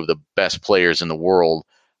against 2 of the best players in the world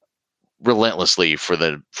relentlessly for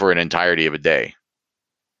an entirety of a day.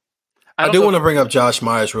 I do want to bring up Josh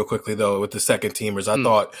Myers real quickly, though, with the second teamers. I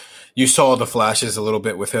thought you saw the flashes a little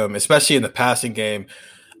bit with him, especially in the passing game.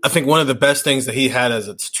 I think one of the best things that he had as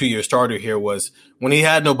a 2-year starter here was when he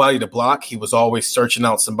had nobody to block, he was always searching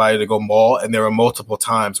out somebody to go maul. And there were multiple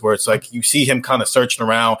times where it's like you see him kind of searching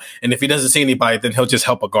around. And if he doesn't see anybody, then he'll just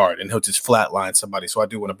help a guard and he'll just flatline somebody. So I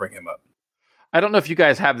do want to bring him up. I don't know if you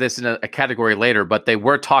guys have this in a category later, but they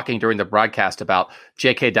were talking during the broadcast about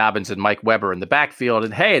J.K. Dobbins and Mike Weber in the backfield.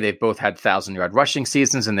 And hey, they've both had 1,000-yard rushing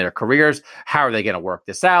seasons in their careers. How are they going to work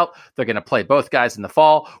this out? They're going to play both guys in the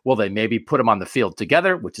fall. Will they maybe put them on the field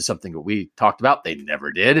together, which is something that we talked about. They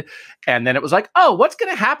never did. And then it was like, oh, what's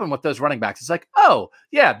going to happen with those running backs? It's like, oh,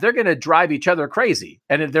 yeah, they're going to drive each other crazy.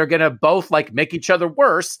 And they're going to both like make each other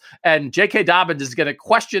worse. And J.K. Dobbins is going to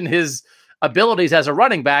question his abilities as a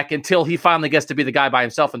running back until he finally gets to be the guy by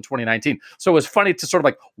himself in 2019. So it was funny to sort of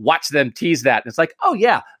like watch them tease that. And it's like, oh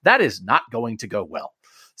yeah, that is not going to go well.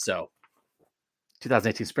 So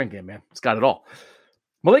 2018 spring game, man, it's got it all.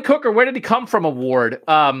 Malik Hooker, where did he come from award?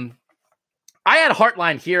 I had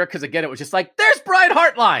Hartline here because again, it was just like, there's Brian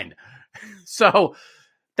Hartline. So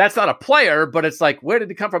that's not a player, but it's like, where did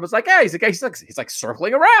he come from? It's like, yeah, he's a guy. He's like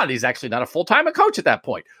circling around. He's actually not a full-time coach at that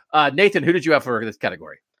point. Nathan, who did you have for this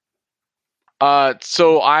category?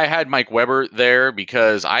 So I had Mike Weber there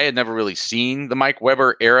because I had never really seen the Mike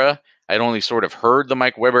Weber era. I'd only sort of heard the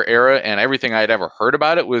Mike Weber era, and everything I'd ever heard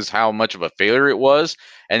about it was how much of a failure it was.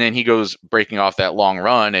 And then he goes breaking off that long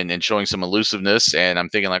run and showing some elusiveness. And I'm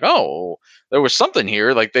thinking like, oh, there was something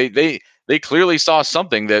here. Like they clearly saw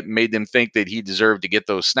something that made them think that he deserved to get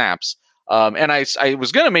those snaps. And I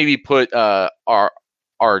was going to maybe put our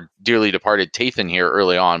dearly departed Tathan here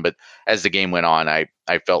early on, but as the game went on, I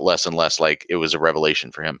felt less and less like it was a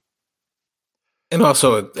revelation for him. And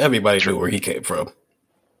also, everybody knew where he came from.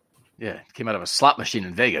 Yeah, he came out of a slot machine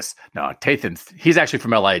in Vegas. No, Tathan, he's actually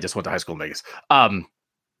from LA, just went to high school in Vegas.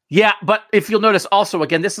 Yeah, but if you'll notice also,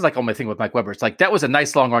 again, this is like my thing with Mike Weber. It's like, that was a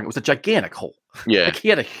nice long arc. It was a gigantic hole. Yeah. Like he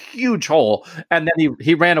had a huge hole, and then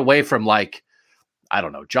he ran away from like, I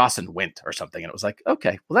don't know, Jocelyn Wint or something. And it was like,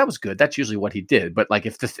 okay, well, that was good. That's usually what he did. But like,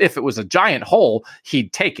 if it was a giant hole,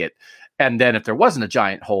 he'd take it. And then if there wasn't a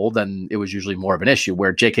giant hole, then it was usually more of an issue,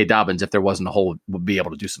 where J.K. Dobbins, if there wasn't a hole, would be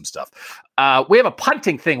able to do some stuff. We have a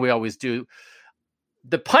punting thing we always do.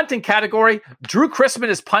 The punting category, Drew Chrisman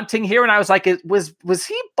is punting here. And I was like, was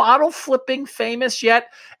he bottle flipping famous yet?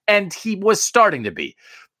 And he was starting to be.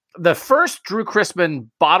 The first Drew Chrisman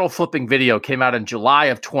bottle flipping video came out in July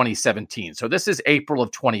of 2017. So this is April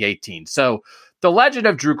of 2018. So the legend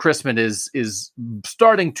of Drew Chrisman is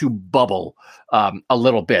starting to bubble a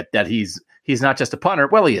little bit, that he's not just a punter.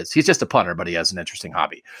 Well, he is. He's just a punter, but he has an interesting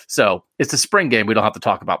hobby. So it's a spring game. We don't have to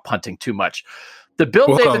talk about punting too much. The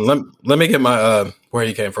Bill Davis. Let me get my where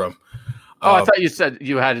he came from. I thought you said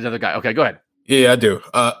you had another guy. Okay, go ahead. Yeah, I do.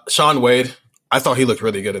 Shaun Wade. I thought he looked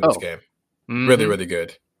really good in this game. Mm-hmm. Really, really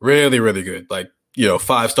good. Really, really good. Like,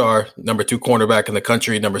 5-star, number 2 cornerback in the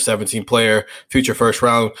country, number 17 player, future first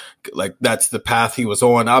round. Like, that's the path he was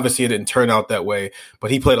on. Obviously, it didn't turn out that way, but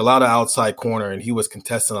he played a lot of outside corner and he was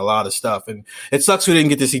contesting a lot of stuff. And it sucks we didn't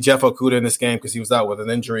get to see Jeff Okudah in this game because he was out with an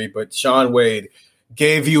injury, but Shaun Wade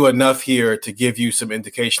gave you enough here to give you some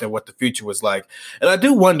indication of what the future was like. And I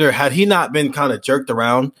do wonder, had he not been kind of jerked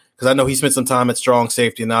around, because I know he spent some time at strong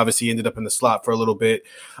safety and obviously ended up in the slot for a little bit.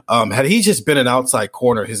 Had he just been an outside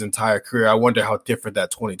corner his entire career, I wonder how different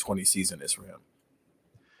that 2020 season is for him.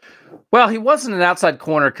 Well, he wasn't an outside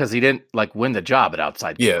corner because he didn't win the job at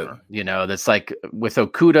outside corner. That's like with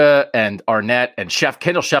Okudah and Arnett and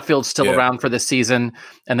Kendall Sheffield's still around for this season.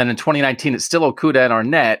 And then in 2019, it's still Okudah and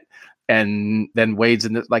Arnett. And then Wade's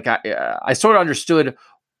in the, I sort of understood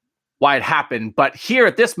why it happened. But here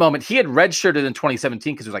at this moment, he had redshirted in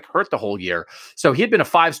 2017 because he was hurt the whole year. So he had been a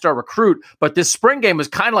 5-star recruit, but this spring game was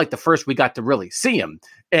kind of like the first we got to really see him.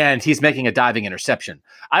 And he's making a diving interception.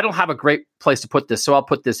 I don't have a great place to put this, so I'll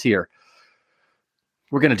put this here.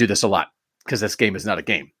 We're going to do this a lot because this game is not a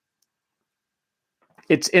game.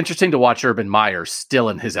 It's interesting to watch Urban Meyer still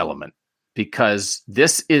in his element, because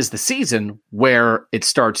this is the season where it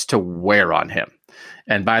starts to wear on him.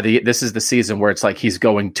 And this is the season where it's like he's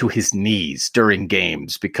going to his knees during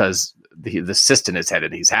games because the cyst in his head,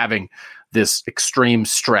 and he's having this extreme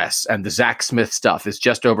stress, and the Zach Smith stuff is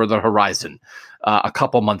just over the horizon, a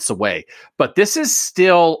couple months away. But this is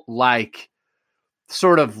still like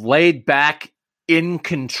sort of laid back, in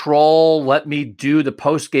control. Let me do the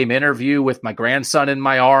post-game interview with my grandson in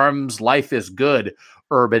my arms. Life is good,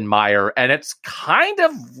 Urban Meyer. And it's kind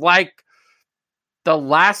of like the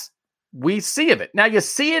last we see of it. Now you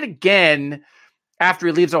see it again after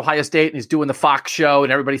he leaves Ohio State and he's doing the Fox show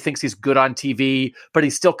and everybody thinks he's good on TV, but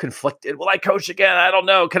he's still conflicted. Will I coach again? I don't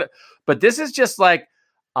know. But this is just like,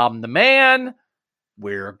 I'm the man.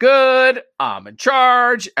 We're good. I'm in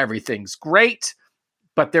charge. Everything's great.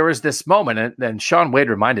 But there was this moment, and Shaun Wade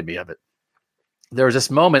reminded me of it. There was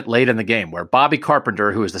this moment late in the game where Bobby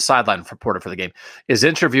Carpenter, who is the sideline reporter for the game, is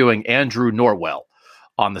interviewing Andrew Norwell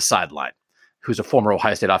on the sideline, who's a former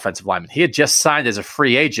Ohio State offensive lineman. He had just signed as a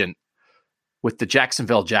free agent with the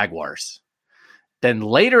Jacksonville Jaguars. Then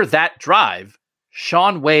later that drive,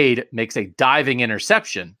 Shaun Wade makes a diving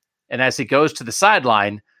interception. And as he goes to the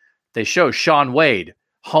sideline, they show Shaun Wade,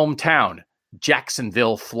 hometown,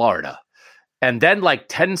 Jacksonville, Florida. And then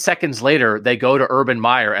 10 seconds later, they go to Urban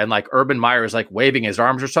Meyer, and Urban Meyer is waving his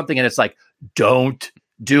arms or something. And it's don't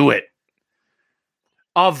do it.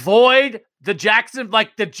 Avoid the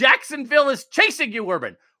the Jacksonville is chasing you,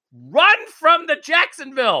 Urban. Run from the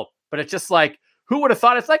Jacksonville. But it's just who would have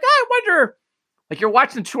thought? It's I wonder, you're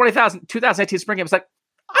watching the 2018 spring game. It's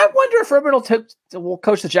I wonder if Urban will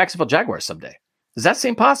coach the Jacksonville Jaguars someday. Does that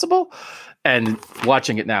seem possible? And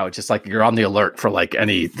watching it now, it's just you're on the alert for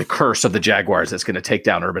the curse of the Jaguars that's going to take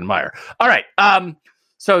down Urban Meyer. All right.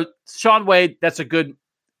 So Shaun Wade, that's a good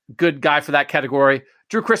guy for that category.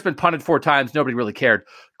 Drew Chrisman punted 4 times. Nobody really cared.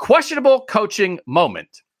 Questionable coaching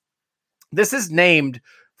moment. This is named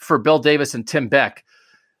for Bill Davis and Tim Beck.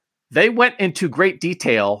 They went into great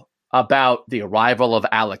detail about the arrival of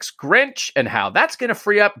Alex Grinch and how that's going to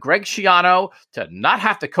free up Greg Schiano to not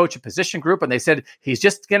have to coach a position group. And they said he's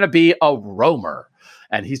just going to be a roamer.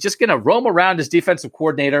 And he's just going to roam around as defensive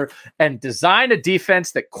coordinator and design a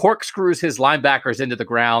defense that corkscrews his linebackers into the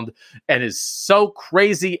ground and is so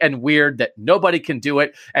crazy and weird that nobody can do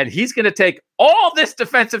it. And he's going to take all this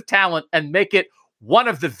defensive talent and make it one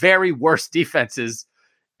of the very worst defenses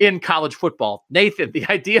in college football. Nathan, the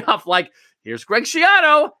idea of here's Greg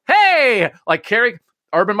Schiano. Hey, Kerry,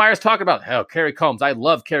 Urban Meyer's talking about, hell, Kerry Combs. I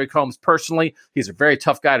love Kerry Combs personally. He's a very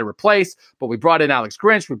tough guy to replace, but we brought in Alex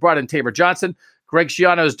Grinch. We brought in Tabor Johnson. Greg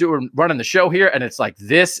Schiano's running the show here, and it's like,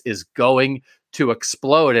 this is going to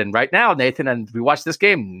explode. And right now, Nathan, and we watched this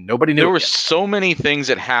game, nobody knew. There were so many things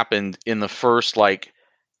that happened in the first,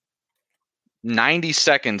 90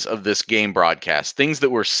 seconds of this game broadcast, things that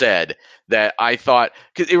were said that I thought,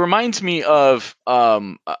 because it reminds me of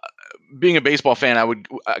being a baseball fan.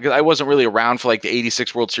 I wasn't really around for the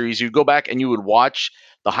 86 World Series. You'd go back and you would watch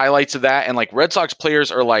the highlights of that, and Red Sox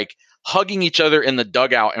players are hugging each other in the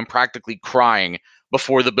dugout and practically crying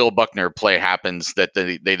before the Bill Buckner play happens that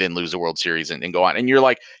they didn't lose the World Series and go on. And you're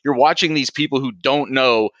watching these people who don't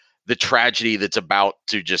know the tragedy that's about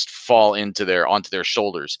to just fall onto their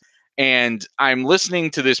shoulders. And I'm listening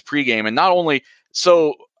to this pregame, and not only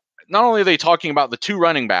are they talking about the two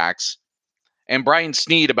running backs and Brian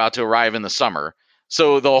Snead about to arrive in the summer,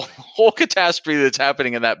 so the whole catastrophe that's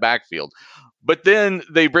happening in that backfield, but then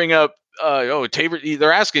they bring up Tabor.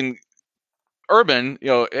 They're asking Urban,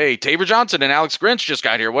 hey, Tabor Johnson and Alex Grinch just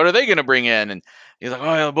got here. What are they going to bring in? And he's like,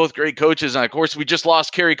 oh, yeah, both great coaches. And of course, we just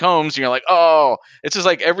lost Kerry Combs. And you're like, oh, it's just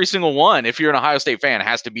every single one, if you're an Ohio State fan,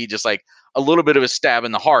 has to be just a little bit of a stab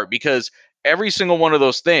in the heart, because every single one of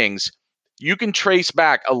those things, you can trace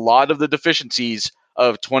back a lot of the deficiencies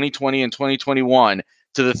of 2020 and 2021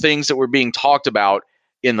 to the things that were being talked about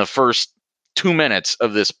in the first 2 minutes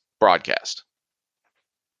of this broadcast.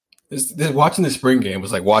 Watching the spring game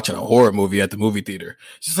was like watching a horror movie at the movie theater.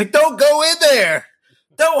 It's just don't go in there.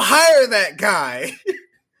 Don't hire that guy.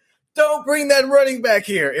 Don't bring that running back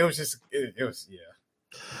here. It was yeah.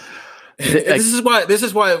 This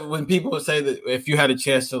is why when people say that if you had a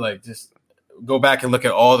chance to just go back and look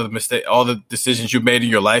at all the decisions you made in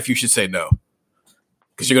your life, you should say no,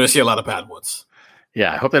 because you're going to see a lot of bad ones.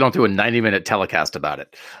 Yeah, I hope they don't do a 90-minute telecast about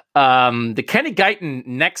it. The Kenny Guyton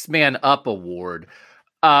Next Man Up Award.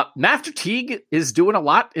 Master Teague is doing a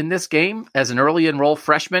lot in this game as an early enroll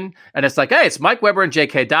freshman. And it's hey, it's Mike Weber and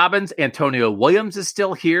J.K. Dobbins. Antonio Williams is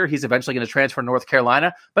still here. He's eventually going to transfer to North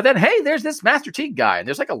Carolina. But then, hey, there's this Master Teague guy. And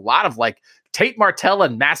there's a lot of Tate Martell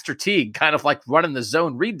and Master Teague kind of running the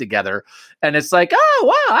zone read together. And it's oh,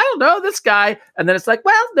 wow, I don't know this guy. And then it's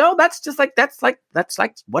well, no, that's just that's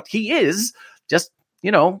what he is. Just,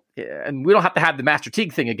 and we don't have to have the Master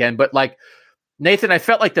Teague thing again. But Nathan, I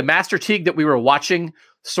felt the Master Teague that we were watching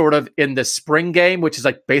sort of in the spring game, which is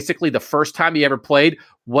basically the first time he ever played,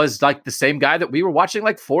 was the same guy that we were watching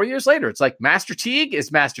 4 years later. It's Master Teague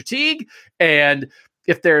is Master Teague. And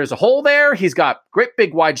if there's a hole there, he's got great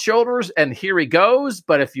big wide shoulders and here he goes.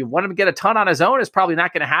 But if you want him to get a ton on his own, it's probably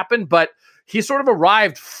not going to happen. But he sort of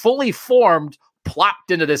arrived fully formed, plopped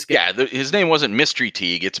into this game. Yeah, his name wasn't Mystery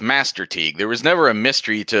Teague. It's Master Teague. There was never a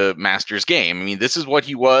mystery to Master's game. I mean, this is what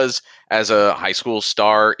he was as a high school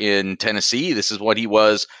star in Tennessee. This is what he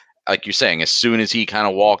was, like you're saying, as soon as he kind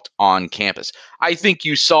of walked on campus. I think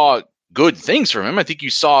you saw good things from him. I think you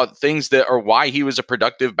saw things that are why he was a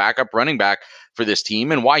productive backup running back for this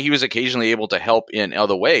team and why he was occasionally able to help in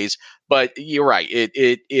other ways. But you're right.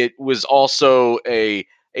 It was also a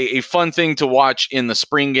fun thing to watch in the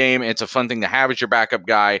spring game. It's a fun thing to have as your backup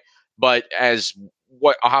guy. But as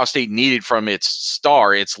what Ohio State needed from its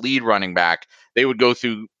star, its lead running back, they would go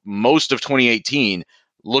through most of 2018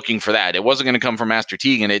 looking for that. It wasn't going to come from Master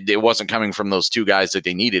Teague, and it wasn't coming from those two guys that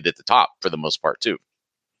they needed at the top for the most part, too.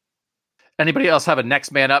 Anybody else have a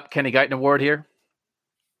Next Man Up Kenny Guyton award here?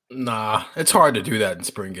 Nah, it's hard to do that in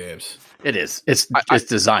spring games. It is. It's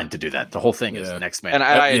designed to do that. The whole thing is Next Man. And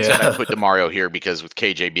I said I put DeMario here because with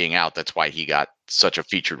KJ being out, that's why he got such a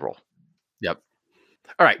featured role. Yep.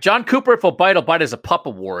 All right, John Cooper for Bite as a Pup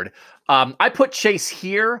Award. I put Chase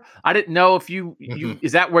here. I didn't know if you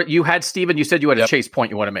is that where you had Steven? You said you had a Chase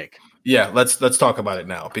point you want to make. Yeah, let's talk about it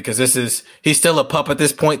now, because he's still a pup at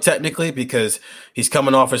this point technically, because he's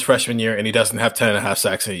coming off his freshman year and he doesn't have 10.5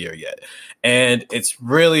 sacks in a year yet. And it's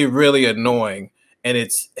really, really annoying. And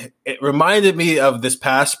it reminded me of this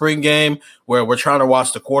past spring game where we're trying to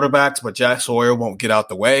watch the quarterbacks, but Jack Sawyer won't get out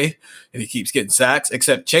the way and he keeps getting sacks,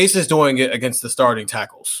 except Chase is doing it against the starting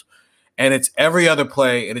tackles. And it's every other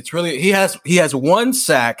play. And it's really, he has one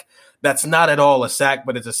sack that's not at all a sack,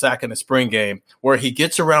 but it's a sack in the spring game where he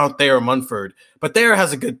gets around Thayer Munford, but Thayer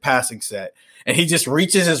has a good passing set. And he just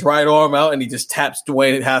reaches his right arm out and he just taps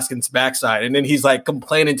Dwayne Haskins' backside. And then he's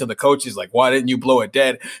complaining to the coaches, why didn't you blow it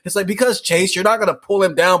dead? It's because Chase, you're not going to pull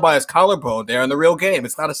him down by his collarbone there in the real game.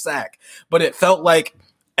 It's not a sack. But it felt like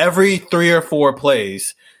every 3 or 4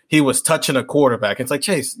 plays, he was touching a quarterback. It's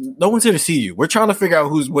Chase, no one's here to see you. We're trying to figure out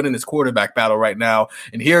who's winning this quarterback battle right now.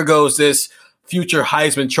 And here goes this future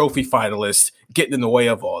Heisman Trophy finalist getting in the way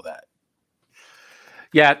of all that.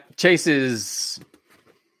 Yeah, Chase is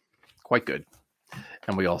quite good,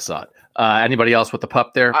 and we all saw it. Anybody else with the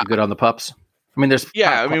pup there? You good on the pups? I mean, there's we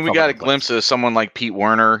got a glimpse of someone like Pete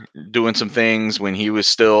Werner doing some things when he was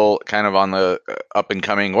still kind of on the up and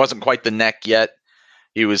coming. Wasn't quite the neck yet.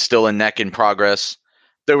 He was still a neck in progress.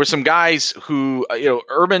 There were some guys who,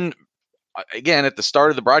 Urban, again, at the start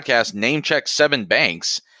of the broadcast, name checked Sevyn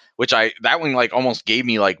Banks, which that one like almost gave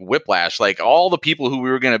me like whiplash. Like all the people who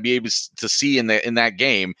we were going to be able to see in that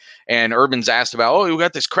game, and Urban's asked about, we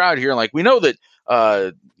got this crowd here, and like we know that.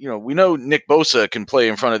 We know Nick Bosa can play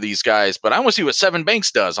in front of these guys, but I want to see what Sevyn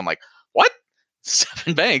Banks does. I'm like, what?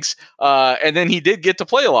 Sevyn Banks? And then he did get to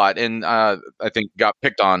play a lot, and I think got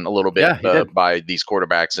picked on a little bit by these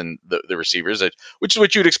quarterbacks and the receivers, which is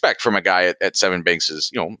what you'd expect from a guy at Sevyn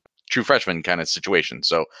Banks' true freshman kind of situation.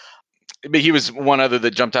 So, but he was one other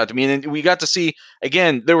that jumped out to me, and we got to see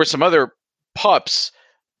again. There were some other pups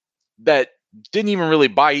that didn't even really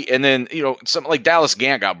bite. And then, something like Dallas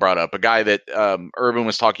Gant got brought up, a guy that Urban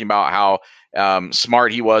was talking about how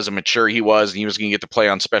smart he was and mature he was, and he was going to get to play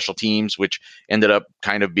on special teams, which ended up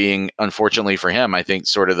kind of being, unfortunately for him, I think,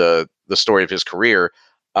 sort of the story of his career.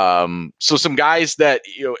 So some guys that,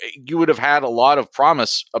 you would have had a lot of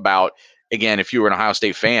promise about. Again, if you were an Ohio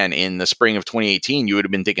State fan in the spring of 2018, you would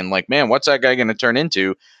have been thinking like, man, what's that guy going to turn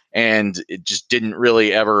into? And it just didn't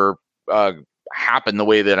really ever happen the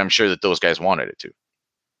way that I'm sure that those guys wanted it to.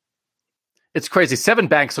 It's crazy. Sevyn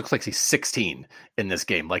Banks looks like he's 16 in this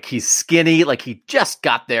game. Like he's skinny, like he just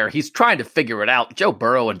got there. He's trying to figure it out. Joe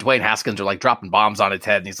Burrow and Dwayne Haskins are like dropping bombs on his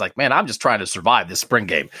head. And he's like, man, I'm just trying to survive this spring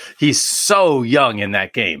game. He's so young in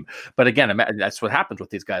that game. But again, that's what happens with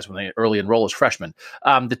these guys when they early enroll as freshmen.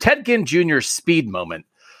 The Ted Ginn Jr. speed moment.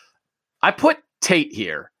 I put Tate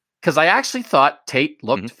here because I actually thought Tate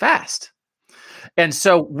looked fast. And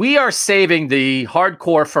so we are saving the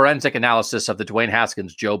hardcore forensic analysis of the Dwayne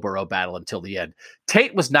Haskins, Joe Burrow battle until the end.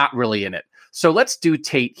 Tate was not really in it. So let's do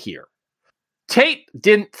Tate here. Tate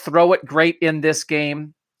didn't throw it great in this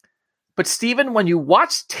game. But Stephen, when you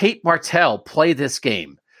watch Tate Martell play this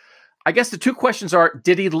game, I guess the two questions are,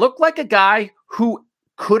 did he look like a guy who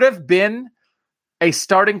could have been a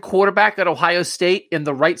starting quarterback at Ohio State in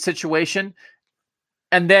the right situation?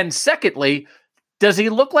 And then secondly, does he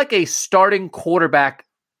look like a starting quarterback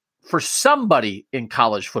for somebody in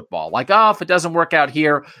college football? Like, if it doesn't work out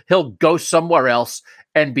here, he'll go somewhere else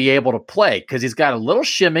and be able to play because he's got a little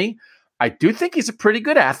shimmy. I do think he's a pretty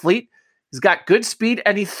good athlete. He's got good speed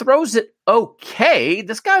and he throws it okay.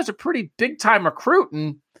 This guy's a pretty big-time recruit,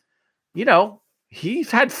 and,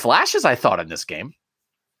 he's had flashes, I thought, in this game.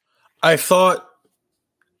 I thought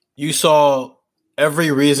you saw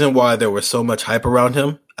every reason why there was so much hype around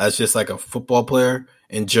him as just like a football player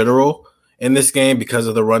in general in this game because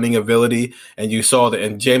of the running ability. And you saw that,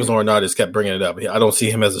 and James Laurinaitis just kept bringing it up. I don't see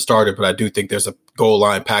him as a starter, but I do think there's a goal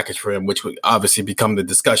line package for him, which would obviously become the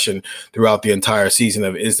discussion throughout the entire season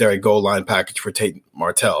of, is there a goal line package for Tate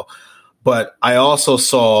Martell? But I also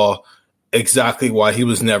saw exactly why he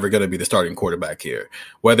was never going to be the starting quarterback here.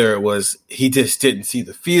 Whether it was he just didn't see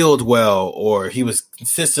the field well, or he was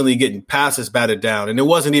consistently getting passes batted down. And it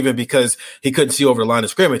wasn't even because he couldn't see over the line of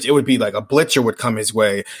scrimmage. It would be like a blitzer would come his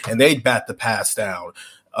way and they'd bat the pass down.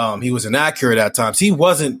 He was inaccurate at times. He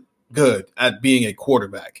wasn't good at being a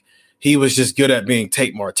quarterback. He was just good at being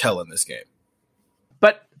Tate Martell in this game.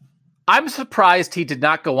 But I'm surprised he did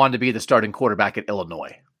not go on to be the starting quarterback at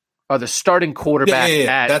Illinois, or the starting quarterback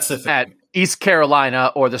at East Carolina,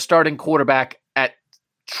 or the starting quarterback at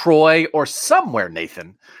Troy or somewhere,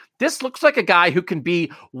 Nathan. This looks like a guy who can be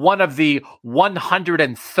one of the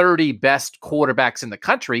 130 best quarterbacks in the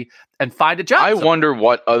country and find a job. I wonder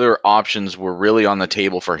what other options were really on the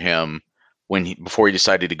table for him before he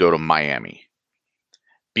decided to go to Miami.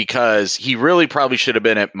 Because he really probably should have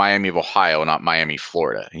been at Miami of Ohio, not Miami,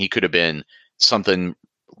 Florida. And he could have been something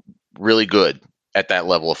really good at that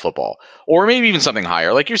level of football, or maybe even something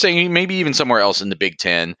higher. Like you're saying, maybe even somewhere else in the Big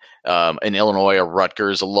Ten, in Illinois or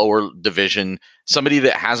Rutgers, a lower division, somebody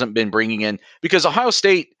that hasn't been bringing in, because Ohio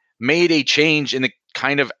State made a change in the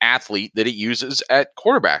kind of athlete that it uses at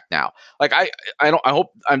quarterback now. Like I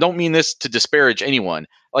don't mean this to disparage anyone.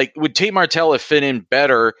 Like, would Tate Martell have fit in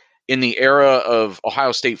better in the era of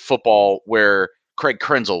Ohio State football where Craig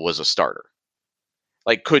Krenzel was a starter?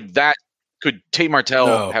 Like, could Tate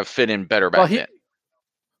Martell have fit in better back then?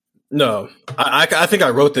 No, I think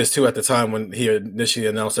I wrote this too at the time when he initially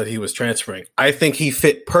announced that he was transferring. I think he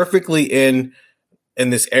fit perfectly in in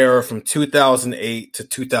this era from 2008 to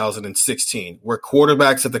 2016, where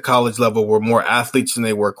quarterbacks at the college level were more athletes than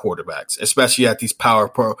they were quarterbacks, especially at these power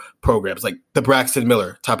programs, like the Braxton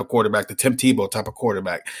Miller type of quarterback, the Tim Tebow type of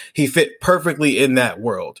quarterback. He fit perfectly in that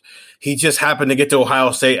world. He just happened to get to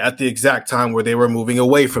Ohio State at the exact time where they were moving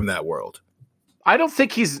away from that world. I don't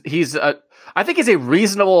think I think he's a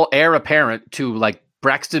reasonable heir apparent to like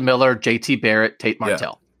Braxton Miller, JT Barrett, Tate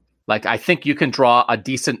Martell. Yeah. Like, I think you can draw a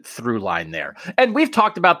decent through line there. And we've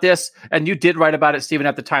talked about this, and you did write about it, Stephen,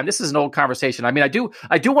 at the time. This is an old conversation. I mean, I do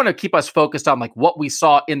want to keep us focused on like what we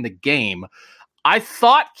saw in the game. I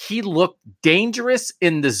thought he looked dangerous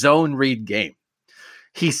in the zone read game.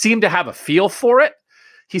 He seemed to have a feel for it.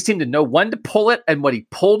 He seemed to know when to pull it, and when he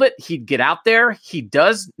pulled it, he'd get out there. He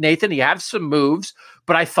does, Nathan, he has some moves,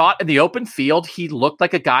 but I thought in the open field, he looked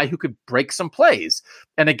like a guy who could break some plays.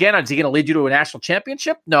 And again, is he going to lead you to a national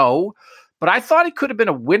championship? No, but I thought he could have been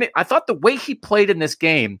a winning. I thought the way he played in this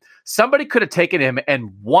game, somebody could have taken him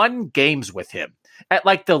and won games with him at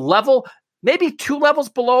like the level, maybe 2 levels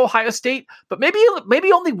below Ohio State, but maybe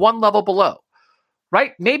only 1 level below,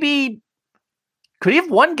 right? Maybe. Could he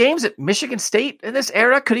have won games at Michigan State in this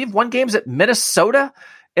era? Could he have won games at Minnesota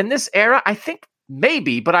in this era? I think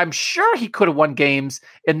maybe, but I'm sure he could have won games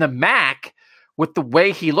in the MAC with the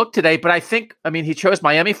way he looked today. But I mean, he chose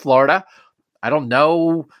Miami, Florida. I don't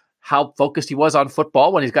know how focused he was on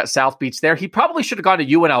football when he's got South Beach there. He probably should have gone to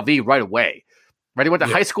UNLV right away. Right? He went to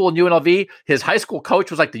high school in UNLV. His high school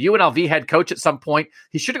coach was like the UNLV head coach at some point.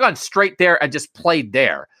 He should have gone straight there and just played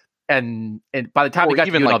there. And by the time he got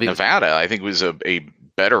even to UNLV, like Nevada, I think was a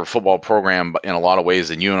better football program in a lot of ways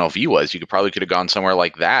than UNLV was. You could have gone somewhere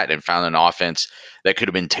like that and found an offense that could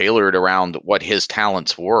have been tailored around what his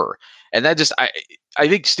talents were. And that just, I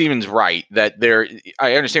think Steven's right that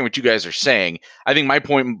I understand what you guys are saying. I think my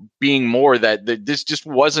point being more that this just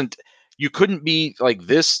wasn't, you couldn't be like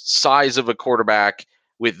this size of a quarterback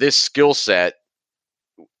with this skill set.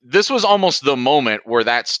 This was almost the moment where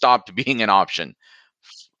that stopped being an option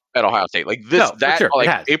at Ohio State. Like this,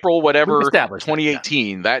 April, whatever,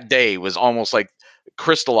 2018, that day was almost like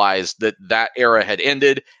crystallized that era had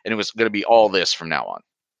ended and it was going to be all this from now on.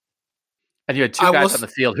 And you had 2 guys on the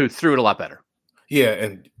field who threw it a lot better. Yeah.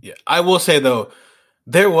 And I will say though,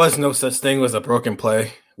 there was no such thing as a broken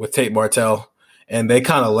play with Tate Martell, and they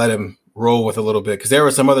kind of let him roll with a little bit. Cause there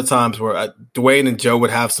were some other times where Dwayne and Joe would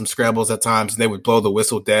have some scrambles at times and they would blow the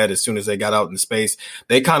whistle dead as soon as they got out in space.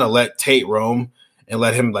 They kind of let Tate roam and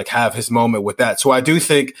let him like have his moment with that. So I do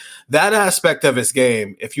think that aspect of his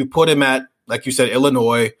game, if you put him at, like you said,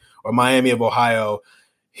 Illinois or Miami of Ohio,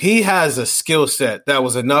 he has a skill set that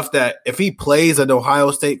was enough that if he plays an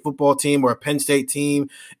Ohio State football team or a Penn State team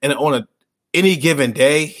and on any given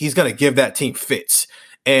day, he's going to give that team fits.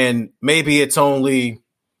 And maybe it's only,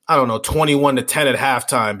 21-10 at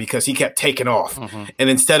halftime because he kept taking off. Mm-hmm. And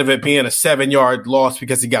instead of it being a 7-yard loss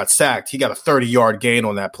because he got sacked, he got a 30-yard gain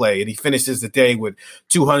on that play. And he finishes the day with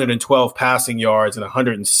 212 passing yards and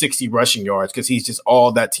 160 rushing yards because he's just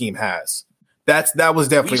all that team has. That was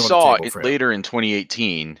definitely on the table for him. Later in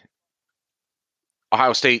 2018,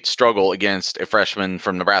 Ohio State struggle against a freshman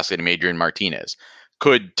from Nebraska named Adrian Martinez.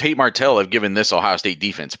 Could Tate Martell have given this Ohio State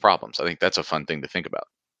defense problems? I think that's a fun thing to think about.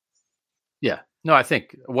 Yeah. No, I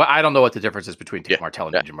think I don't know what the difference is between Tate Martell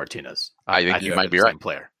and Adrian Martinez. I think you might be right.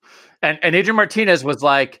 Player. And Adrian Martinez was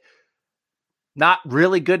like not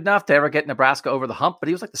really good enough to ever get Nebraska over the hump, but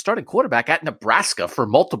he was like the starting quarterback at Nebraska for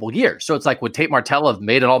multiple years. So it's like, would Tate Martell have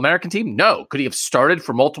made an All-American team? No. Could he have started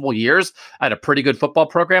for multiple years at a pretty good football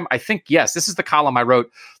program? I think yes. This is the column I wrote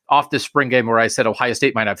off this spring game where I said Ohio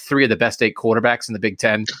State might have 3 of the best 8 quarterbacks in the Big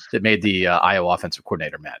Ten that made the Iowa offensive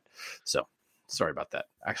coordinator mad. So sorry about that.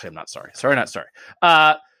 Actually, I'm not sorry. Sorry, not sorry.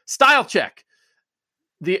 Style check.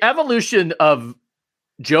 The evolution of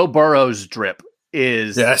Joe Burrow's drip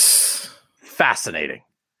is fascinating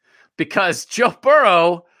because Joe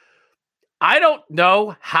Burrow, I don't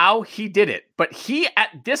know how he did it, but he at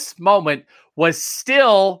this moment was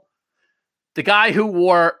still the guy who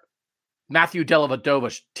wore Matthew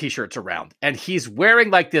Dellavedova t-shirts around. And he's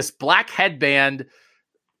wearing like this black headband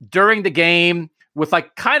during the game with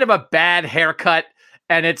like kind of a bad haircut.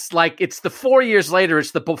 And it's like, it's the 4 years later,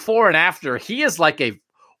 it's the before and after. He is like a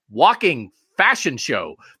walking fashion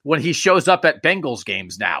show when he shows up at Bengals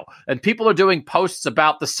games now. And people are doing posts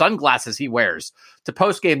about the sunglasses he wears to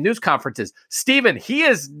post-game news conferences. Steven, he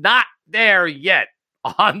is not there yet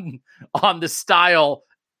on the style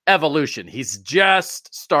evolution. He's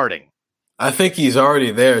just starting. I think he's already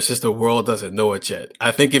there. It's just the world doesn't know it yet. I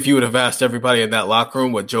think if you would have asked everybody in that locker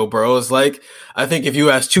room what Joe Burrow is like, I think if you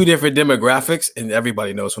ask two different demographics, and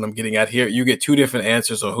everybody knows what I'm getting at here, you get two different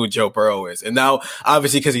answers on who Joe Burrow is. And now,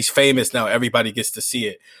 obviously, because he's famous, now everybody gets to see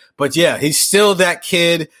it. But yeah, he's still that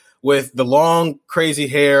kid with the long, crazy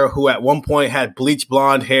hair who at one point had bleach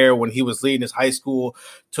blonde hair when he was leading his high school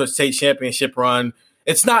to a state championship run.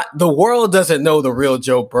 It's not, the world doesn't know the real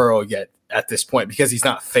Joe Burrow yet at this point because he's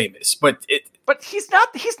not famous, but he's not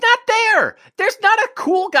there. There's not a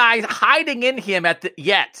cool guy hiding in him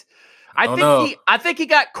yet. I think he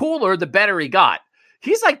got cooler the better he got.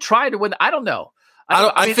 He's like trying to win. I don't know.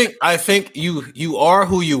 I think you are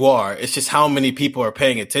who you are. It's just how many people are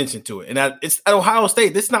paying attention to it. And it's at Ohio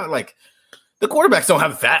State. It's not like the quarterbacks don't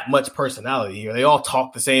have that much personality here. They all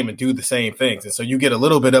talk the same and do the same things. And so you get a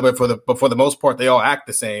little bit of it but for the most part, they all act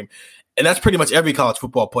the same. And that's pretty much every college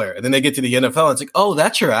football player. And then they get to the NFL and it's like, oh,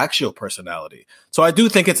 that's your actual personality. So I do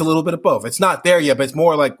think it's a little bit of both. It's not there yet, but it's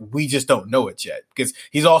more like we just don't know it yet because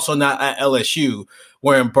he's also not at LSU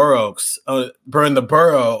wearing the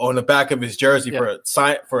Burrow on the back of his jersey for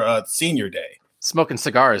a senior day. Smoking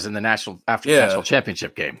cigars in the national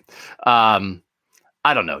championship game.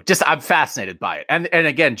 I don't know. Just I'm fascinated by it. And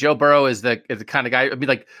again, Joe Burrow is the kind of guy. I mean,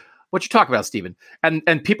 like what you talk about, Steven.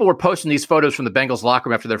 And people were posting these photos from the Bengals locker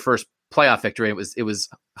room after their first playoff victory. It was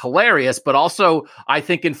hilarious, but also I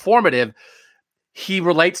think informative. He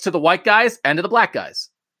relates to the white guys and to the black guys.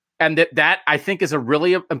 And that I think is a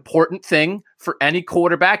really important thing for any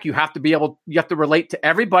quarterback. You have to relate to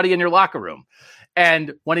everybody in your locker room.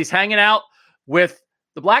 And when he's hanging out with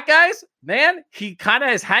the black guys, man, he kind of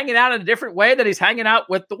is hanging out in a different way that he's hanging out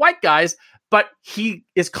with the white guys, but he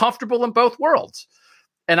is comfortable in both worlds.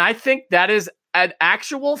 And I think that is an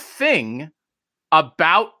actual thing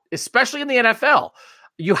about, especially in the NFL,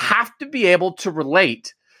 you have to be able to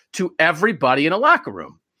relate to everybody in a locker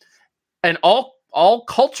room and all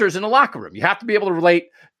cultures in a locker room. You have to be able to relate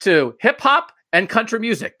to hip hop and country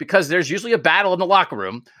music because there's usually a battle in the locker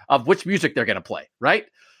room of which music they're going to play. Right.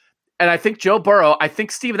 And I think Joe Burrow,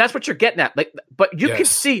 Steven, that's what you're getting at. But you can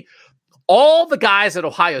see all the guys at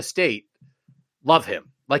Ohio State love him.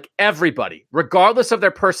 Like everybody, regardless of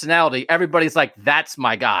their personality, everybody's like, that's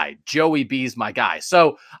my guy. Joey B's my guy.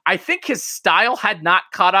 So I think his style had not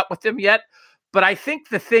caught up with him yet. But I think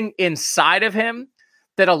the thing inside of him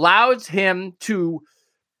that allows him to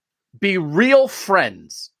be real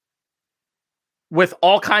friends with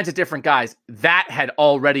all kinds of different guys, that had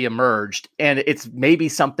already emerged. And it's maybe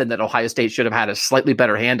something that Ohio State should have had a slightly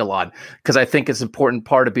better handle on, because I think it's an important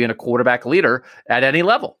part of being a quarterback leader at any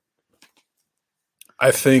level. I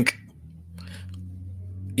think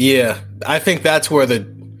that's where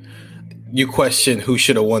you question who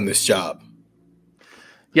should have won this job.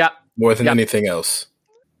 Yeah. More than anything else.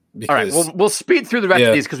 Because, all right, we'll speed through the rest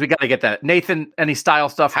of these because we got to get that. Nathan, any style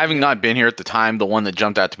stuff? Having not been here at the time, the one that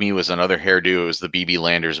jumped out to me was another hairdo. It was the BB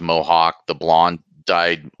Landers mohawk, the blonde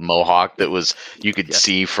dyed mohawk that was you could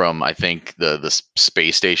see from, I think, the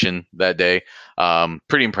space station that day.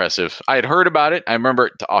 Pretty impressive. I had heard about it. I remember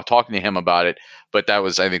talking to him about it, but that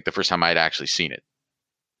was, I think, the first time I had actually seen it.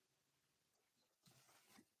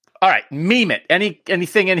 All right, meme it.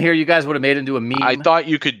 Anything in here you guys would have made into a meme? I thought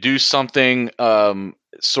you could do something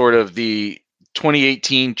sort of the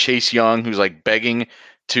 2018 Chase Young, who's like begging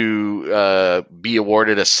to be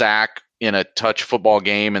awarded a sack in a touch football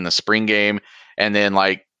game in the spring game, and then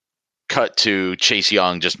like cut to Chase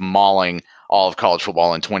Young just mauling all of college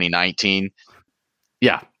football in 2019.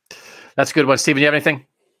 Yeah, that's a good one. Steven, you have anything?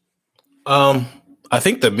 I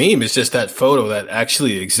think the meme is just that photo that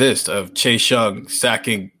actually exists of Chase Young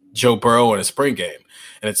sacking Joe Burrow in a spring game.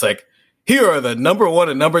 And it's like, here are the number 1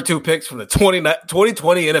 and number 2 picks from the 2020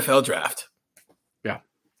 NFL draft. Yeah.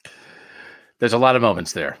 There's a lot of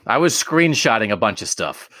moments there. I was screenshotting a bunch of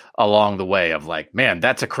stuff along the way of like, man,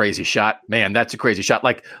 that's a crazy shot. Man, that's a crazy shot.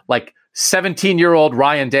 Like 17-year-old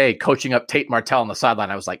Ryan Day coaching up Tate Martell on the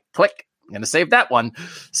sideline. I was like, click, I'm going to save that one.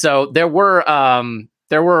 So there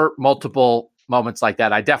were multiple moments like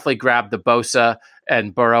that. I definitely grabbed the Bosa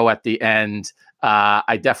and Burrow at the end.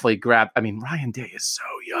 I definitely grabbed, Ryan Day is so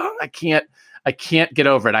young. I can't get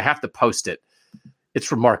over it. I have to post it.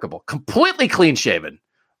 It's remarkable. Completely clean shaven.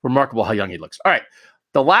 Remarkable how young he looks. All right.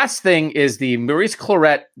 The last thing is the Maurice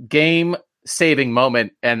Clarett game saving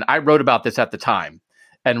moment. And I wrote about this at the time,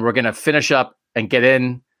 and we're going to finish up and get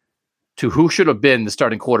in to who should have been the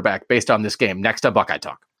starting quarterback based on this game. Next up, Buckeye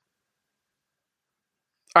Talk.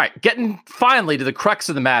 All right, getting finally to the crux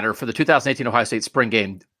of the matter for the 2018 Ohio State spring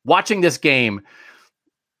game. Watching this game,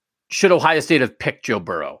 should Ohio State have picked Joe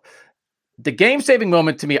Burrow? the game-saving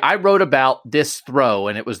moment to me, I wrote about this throw,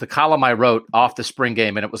 and it was the column I wrote off the spring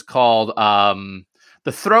game, and it was called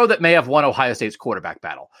The Throw That May Have Won Ohio State's Quarterback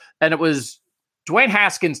Battle. And it was Dwayne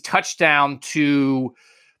Haskins' touchdown to,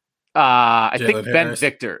 I think, Ben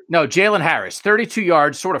Victor. No, Jalen Harris, 32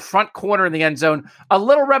 yards, sort of front corner in the end zone. A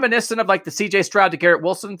little reminiscent of like the C.J. Stroud to Garrett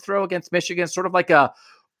Wilson throw against Michigan, sort of like a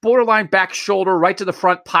borderline back shoulder right to the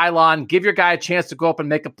front pylon, give your guy a chance to go up and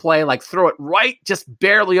make a play, like throw it right just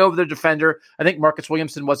barely over the defender. I think Marcus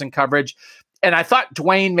Williamson was in coverage. And I thought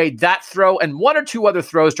Dwayne made that throw and one or two other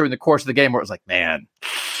throws during the course of the game where it was like, man,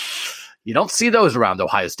 you don't see those around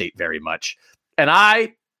Ohio State very much. And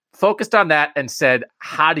I focused on that and said,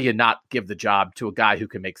 how do you not give the job to a guy who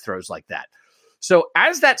can make throws like that? So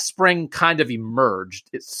as that spring kind of emerged,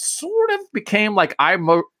 it sort of became like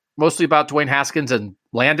mostly about Dwayne Haskins, and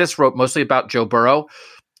Landis wrote mostly about Joe Burrow.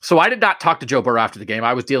 So I did not talk to Joe Burrow after the game.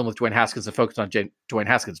 I was dealing with Dwayne Haskins and focused on Dwayne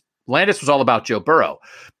Haskins. Landis was all about Joe Burrow.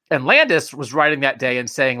 And Landis was writing that day and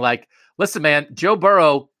saying, like, listen, man, Joe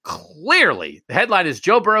Burrow clearly, the headline is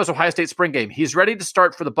Joe Burrow's Ohio State spring game. He's ready to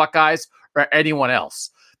start for the Buckeyes or anyone else.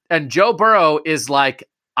 And Joe Burrow is like,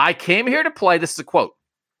 I came here to play. This is a quote.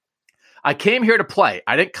 I came here to play.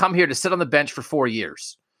 I didn't come here to sit on the bench for 4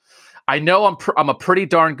 years. I know I'm a pretty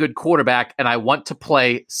darn good quarterback, and I want to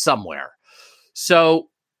play somewhere. So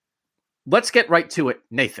let's get right to it,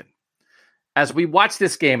 Nathan. As we watch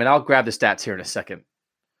this game, and I'll grab the stats here in a second.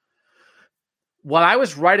 When I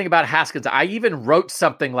was writing about Haskins, I even wrote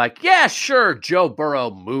something like, yeah, sure, Joe Burrow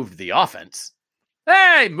moved the offense.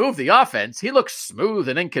 Hey, moved the offense. He looks smooth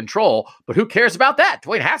and in control, but who cares about that?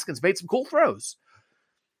 Dwayne Haskins made some cool throws.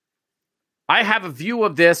 I have a view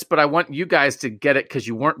of this, but I want you guys to get it because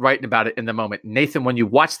you weren't writing about it in the moment. Nathan, when you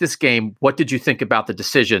watched this game, what did you think about the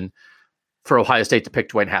decision for Ohio State to pick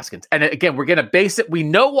Dwayne Haskins? And again, we're going to base it. We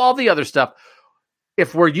know all the other stuff.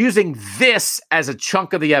 If we're using this as a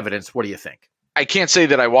chunk of the evidence, what do you think? I can't say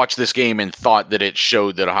that I watched this game and thought that it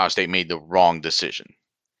showed that Ohio State made the wrong decision.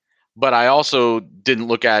 But I also didn't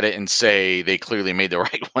look at it and say they clearly made the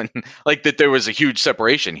right one. Like that there was a huge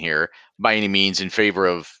separation here by any means in favor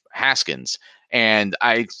of Haskins. And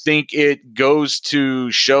I think it goes to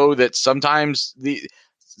show that sometimes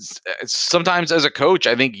as a coach,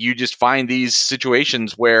 I think you just find these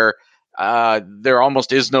situations where there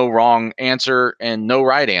almost is no wrong answer and no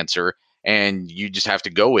right answer, and you just have to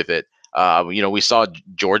go with it. We saw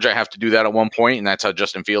Georgia have to do that at one point, and that's how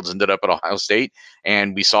Justin Fields ended up at Ohio State.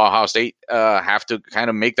 And we saw Ohio State have to kind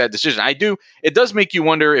of make that decision. It does make you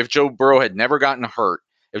wonder if Joe Burrow had never gotten hurt,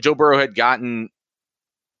 if Joe Burrow had gotten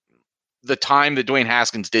the time that Dwayne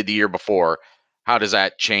Haskins did the year before, how does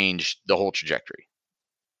that change the whole trajectory?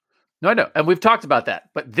 No, I know. And we've talked about that.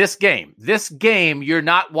 But this game, you're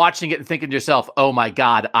not watching it and thinking to yourself, oh my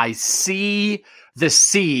God, I see the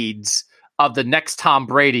seeds of the next Tom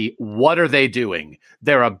Brady. What are they doing?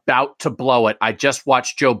 They're about to blow it. I just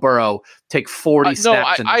watched Joe Burrow take 40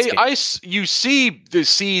 snaps in this game. You see the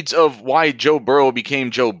seeds of why Joe Burrow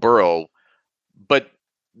became Joe Burrow, but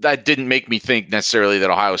that didn't make me think necessarily that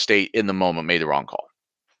Ohio State in the moment made the wrong call.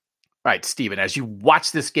 All right, Steven, as you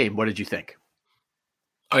watch this game, what did you think?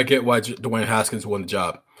 I get why Dwayne Haskins won the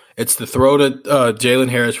job. It's the throw to Jalen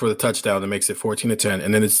Harris for the touchdown that makes it 14-10,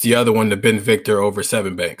 and then it's the other one to Ben Victor over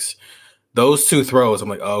Seven Banks. Those two throws, I'm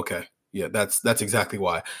like, oh, okay. Yeah, that's exactly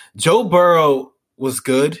why. Joe Burrow was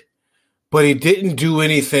good, but he didn't do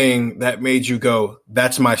anything that made you go,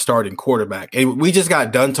 that's my starting quarterback. And we just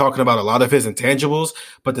got done talking about a lot of his intangibles.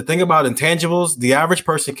 But the thing about intangibles, the average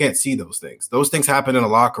person can't see those things. Those things happen in a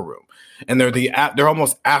locker room, and they're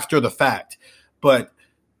almost after the fact. But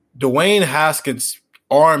Dwayne Haskins'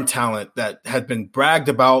 arm talent that had been bragged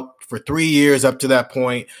about for 3 years up to that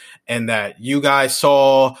point, and that you guys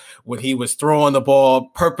saw when he was throwing the ball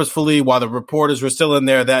purposefully while the reporters were still in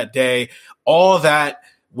there that day, all that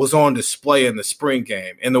was on display in the spring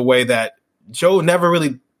game in the way that Joe never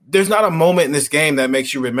really – there's not a moment in this game that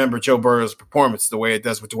makes you remember Joe Burrow's performance the way it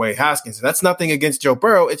does with Dwayne Haskins. And that's nothing against Joe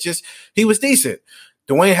Burrow. It's just he was decent.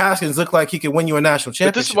 Dwayne Haskins looked like he could win you a national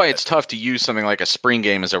championship. But this is why it's tough to use something like a spring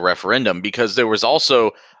game as a referendum, because there was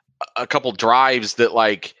also a couple drives that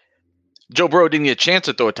like Joe Burrow didn't get a chance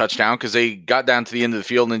to throw a touchdown because they got down to the end of the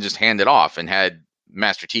field and then just handed off and had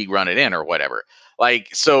Master Teague run it in or whatever. Like,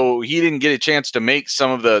 so he didn't get a chance to make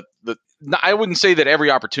some of the I wouldn't say that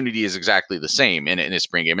every opportunity is exactly the same in a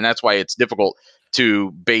spring game. And that's why it's difficult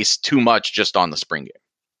to base too much just on the spring game.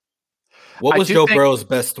 What was Joe Burrow's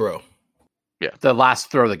best throw? Yeah, the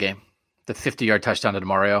last throw of the game, the 50-yard touchdown to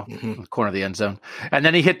DeMario, in the corner of the end zone. And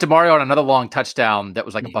then he hit DeMario on another long touchdown that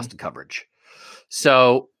was like a busted coverage.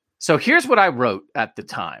 So here's what I wrote at the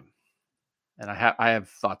time. and I have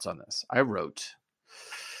thoughts on this. I wrote,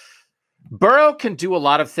 Burrow can do a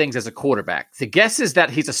lot of things as a quarterback. The guess is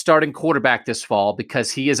that he's a starting quarterback this fall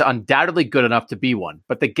because he is undoubtedly good enough to be one.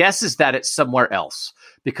 But the guess is that it's somewhere else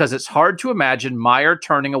because it's hard to imagine Meyer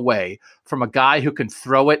turning away from a guy who can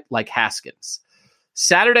throw it like Haskins.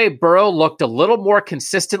 Saturday, Burrow looked a little more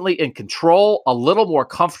consistently in control, a little more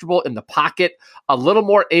comfortable in the pocket, a little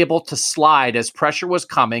more able to slide as pressure was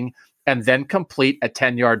coming and then complete a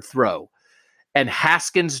 10-yard throw. And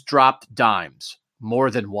Haskins dropped dimes more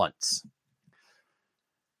than once.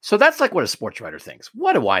 So that's like what a sports writer thinks.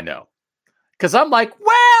 What do I know? Because I'm like,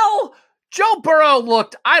 well, Joe Burrow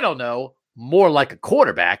looked, I don't know, more like a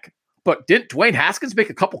quarterback, but didn't Dwayne Haskins make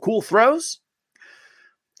a couple cool throws?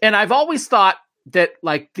 And I've always thought that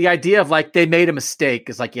like the idea of like they made a mistake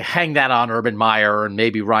is like you hang that on Urban Meyer and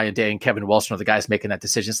maybe Ryan Day and Kevin Wilson are the guys making that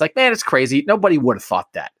decision. It's like, man, it's crazy. Nobody would have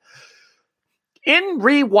thought that. In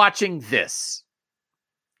rewatching this,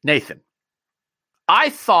 Nathan, I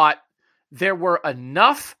thought there were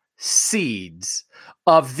enough seeds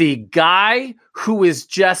of the guy who is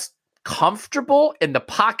just comfortable in the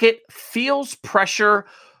pocket, feels pressure,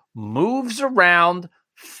 moves around,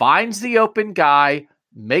 finds the open guy,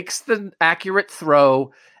 makes the accurate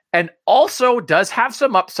throw, and also does have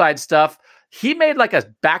some upside stuff. He made like a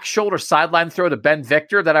back shoulder sideline throw to Ben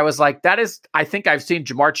Victor that I was like, I think I've seen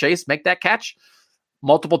Jamar Chase make that catch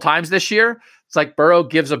multiple times this year. It's like Burrow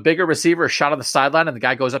gives a bigger receiver a shot on the sideline and the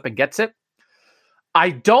guy goes up and gets it.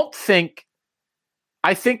 I think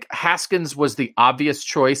Haskins was the obvious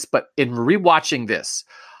choice, but in rewatching this,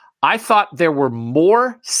 I thought there were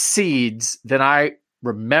more seeds than I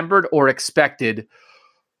remembered or expected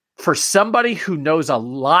for somebody who knows a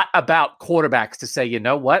lot about quarterbacks to say, you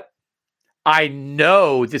know what? I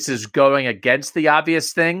know this is going against the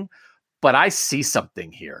obvious thing, but I see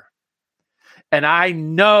something here. And I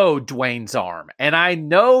know Dwayne's arm, and I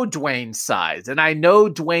know Dwayne's size, and I know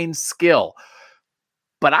Dwayne's skill.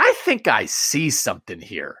 But I think I see something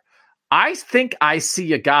here. I think I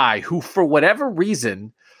see a guy who, for whatever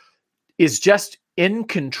reason, is just in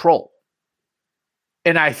control.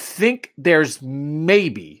 And I think there's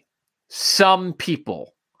maybe some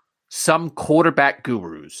people, some quarterback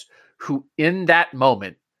gurus, who in that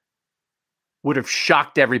moment would have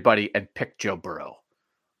shocked everybody and picked Joe Burrow.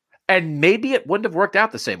 And maybe it wouldn't have worked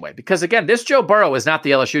out the same way. Because again, this Joe Burrow is not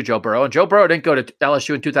the LSU Joe Burrow. And Joe Burrow didn't go to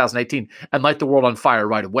LSU in 2018 and light the world on fire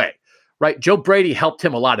right away. Right? Joe Brady helped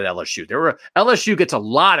him a lot at LSU. LSU gets a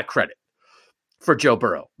lot of credit for Joe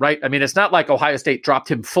Burrow, right? I mean, it's not like Ohio State dropped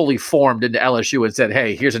him fully formed into LSU and said,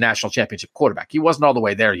 hey, here's a national championship quarterback. He wasn't all the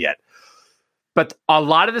way there yet. But a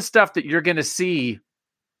lot of the stuff that you're going to see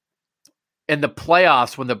in the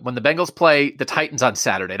playoffs when the Bengals play the Titans on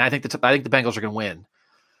Saturday, and I think the Bengals are going to win.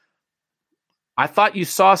 I thought you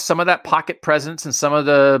saw some of that pocket presence and some of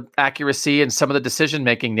the accuracy and some of the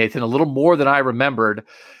decision-making, Nathan, a little more than I remembered.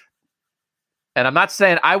 And I'm not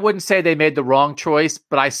saying, I wouldn't say they made the wrong choice,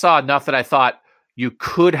 but I saw enough that I thought you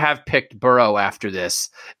could have picked Burrow after this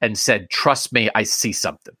and said, trust me, I see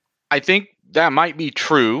something. I think that might be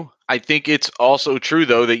true. I think it's also true,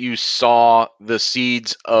 though, that you saw the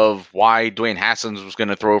seeds of why Dwayne Haskins was going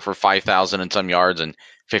to throw for 5,000 and some yards and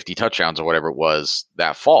 50 touchdowns or whatever it was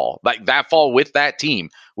that fall. Like that fall with that team,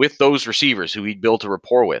 with those receivers who he'd built a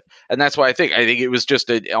rapport with. And that's why I think it was just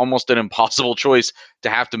almost an impossible choice to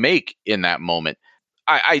have to make in that moment.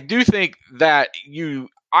 I do think that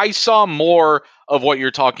I saw more of what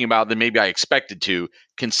you're talking about than maybe I expected to,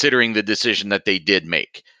 considering the decision that they did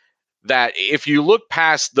make. That if you look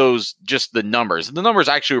past those, just the numbers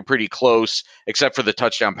actually were pretty close, except for the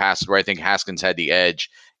touchdown passes where I think Haskins had the edge.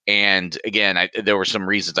 And again, there were some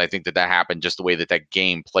reasons I think that happened, just the way that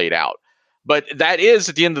game played out. But that is,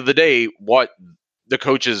 at the end of the day, what the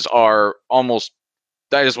coaches are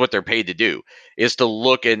that is what they're paid to do, is to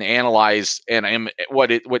look and analyze and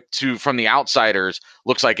from the outsiders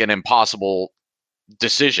looks like an impossible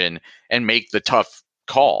decision and make the tough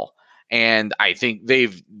call. And I think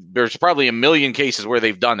there's probably a million cases where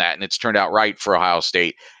they've done that and it's turned out right for Ohio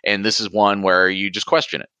State. And this is one where you just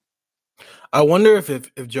question it. I wonder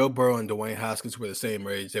if Joe Burrow and Dwayne Haskins were the same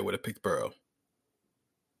age, they would have picked Burrow.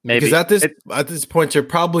 Maybe. Because at this point, you're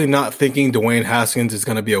probably not thinking Dwayne Haskins is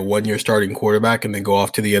going to be a one-year starting quarterback and then go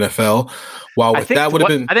off to the NFL. While with that would have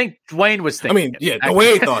been, I think Dwayne was thinking.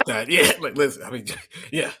 Dwayne thought that. Yeah, listen.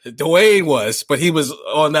 Dwayne was, but he was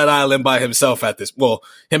on that island by himself at this. Well,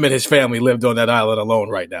 him and his family lived on that island alone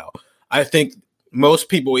right now. I think most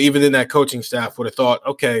people, even in that coaching staff, would have thought,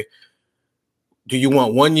 okay, do you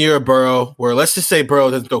want 1 year of Burrow where let's just say Burrow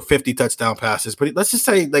doesn't throw 50 touchdown passes, but let's just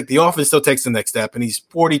say like the offense still takes the next step and he's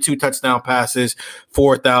 42 touchdown passes,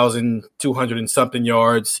 4,200 and something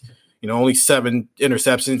yards, only 7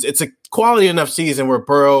 interceptions. It's a quality enough season where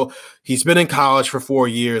Burrow, he's been in college for 4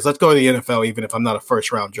 years. Let's go to the NFL, even if I'm not a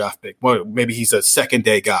first round draft pick. Well, maybe he's a second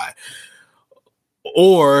day guy.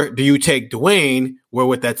 Or do you take Dwayne where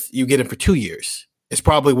with that you get him for 2 years? It's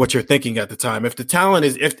probably what you're thinking at the time. If the talent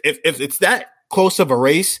is, if it's that close of a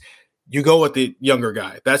race, you go with the younger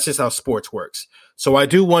guy. That's just how sports works. So I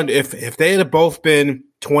do wonder if they had both been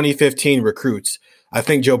 2015 recruits, I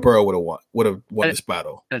think Joe Burrow would have won this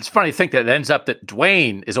battle. And it's funny to think that it ends up that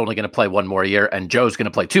Dwayne is only going to play 1 more year and Joe's going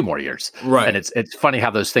to play 2 more years. Right. And it's funny how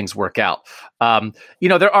those things work out.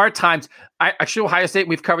 There are times, actually Ohio State,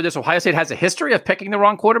 we've covered this. Ohio State has a history of picking the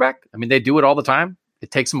wrong quarterback. I mean, they do it all the time. It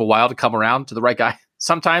takes them a while to come around to the right guy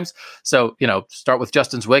sometimes. So, start with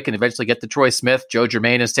Justin Zwick and eventually get to Troy Smith, Joe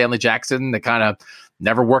Germain, and Stanley Jackson. They kind of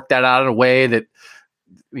never worked that out in a way that,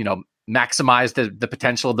 maximize the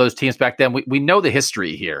potential of those teams back then. We know the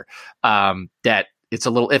history here, that it's a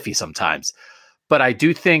little iffy sometimes. But I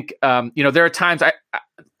do think, there are times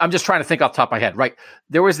I'm just trying to think off the top of my head, right?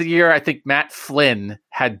 There was the year I think Matt Flynn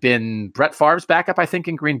had been Brett Favre's backup, I think,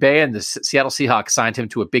 in Green Bay, and the Seattle Seahawks signed him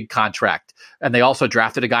to a big contract. And they also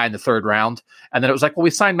drafted a guy in the 3rd round. And then it was like, well, we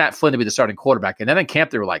signed Matt Flynn to be the starting quarterback. And then in camp,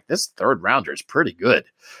 they were like, this 3rd rounder is pretty good.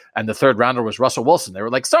 And the 3rd rounder was Russell Wilson. They were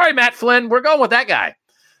like, sorry, Matt Flynn, we're going with that guy.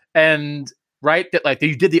 And right, that like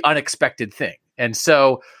you did the unexpected thing. And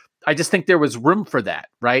so I just think there was room for that,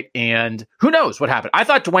 right? And who knows what happened. I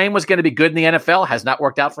thought Dwayne was going to be good in the NFL, has not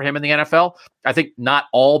worked out for him in the NFL. I think not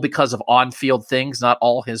all because of on-field things, not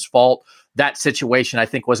all his fault. That situation, I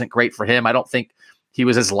think, wasn't great for him. I don't think he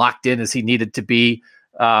was as locked in as he needed to be.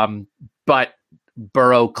 But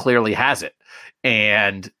Burrow clearly has it.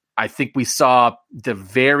 And I think you saw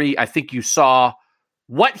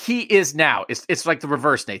what he is now. It's like the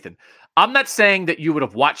reverse, Nathan. I'm not saying that you would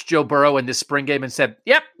have watched Joe Burrow in this spring game and said,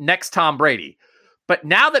 yep, next Tom Brady. But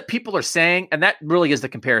now that people are saying, and that really is the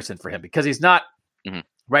comparison for him because he's not,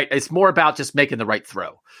 right? It's more about just making the right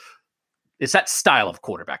throw. It's that style of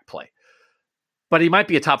quarterback play. But he might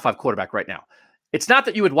be a top 5 quarterback right now. It's not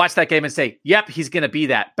that you would watch that game and say, yep, he's going to be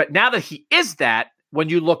that. But now that he is that, when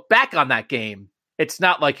you look back on that game, it's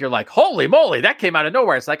not like you're like, holy moly, that came out of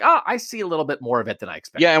nowhere. It's like, I see a little bit more of it than I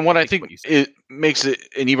expected. Yeah, and what I think it makes it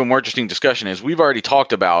an even more interesting discussion is we've already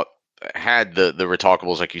talked about, had the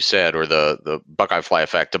retalkables, like you said, or the Buckeye Fly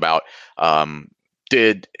effect about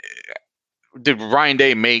did Ryan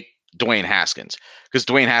Day make Dwayne Haskins? Because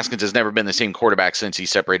Dwayne Haskins has never been the same quarterback since he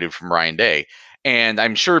separated from Ryan Day. And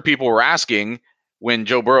I'm sure people were asking when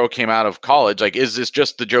Joe Burrow came out of college, like, is this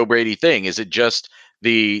just the Joe Brady thing? Is it just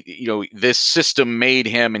this system made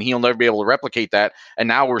him and he'll never be able to replicate that? And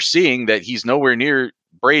now we're seeing that he's nowhere near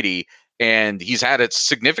Brady and he's had a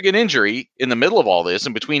significant injury in the middle of all this.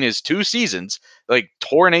 And between his 2 seasons, like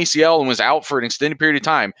tore an ACL and was out for an extended period of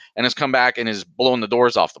time and has come back and is blowing the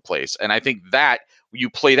doors off the place. And I think that you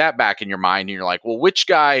play that back in your mind and you're like, well, which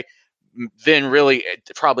guy then really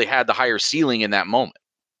probably had the higher ceiling in that moment?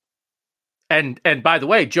 And by the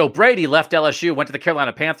way, Joe Brady left LSU, went to the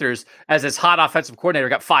Carolina Panthers as his hot offensive coordinator,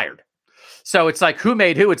 got fired. So it's like, who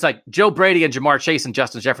made who? It's like Joe Brady and Jamar Chase and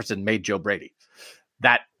Justin Jefferson made Joe Brady.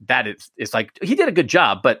 That is, it's like, he did a good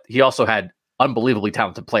job, but he also had unbelievably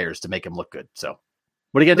talented players to make him look good. So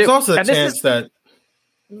what are you going to do? There's also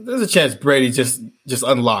there's a chance Brady just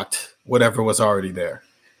unlocked whatever was already there.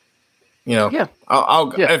 Yeah.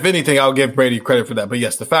 If anything, I'll give Brady credit for that. But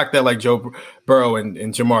yes, the fact that like Joe Burrow and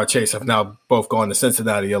Jamar Chase have now both gone to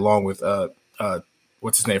Cincinnati along with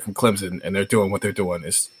what's his name from Clemson, and they're doing what they're doing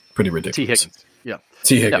is pretty ridiculous. T. Higgins. Yeah.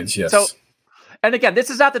 T. Higgins, yes. So, and again,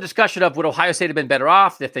 this is not the discussion of would Ohio State have been better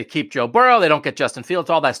off if they keep Joe Burrow, they don't get Justin Fields,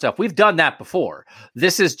 all that stuff. We've done that before.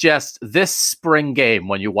 This is just this spring game.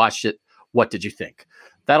 When you watched it, what did you think?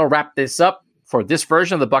 That'll wrap this up for this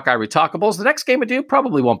version of the Buckeye Retalkables. The next game we do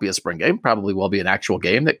probably won't be a spring game, probably will be an actual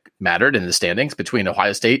game that mattered in the standings between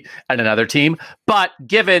Ohio State and another team. But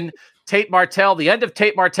given Tate Martell, the end of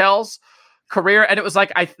Tate Martell's career, and it was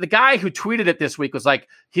like, the guy who tweeted it this week was like,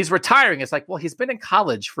 he's retiring. It's like, well, he's been in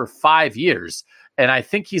college for 5 years, and I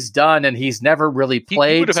think he's done, and he's never really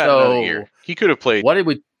played. He would have had another year. He could have played. What did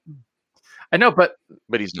we? I know, but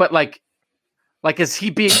he's not. But like, is he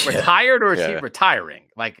being retired or is he retiring?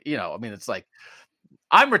 Like, I mean, it's like,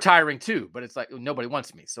 I'm retiring too, but it's like nobody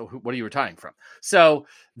wants me. So what are you retiring from? So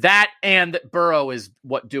that and Burrow is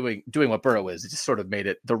doing what Burrow is. It just sort of made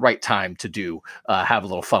it the right time to have a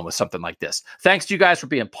little fun with something like this. Thanks to you guys for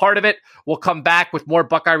being part of it. We'll come back with more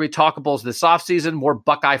Buckeye Retalkables this offseason, more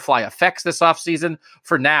Buckeye Fly effects this offseason.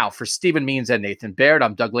 For now, for Stephen Means and Nathan Baird,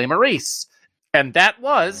 I'm Doug Lesmerises, and that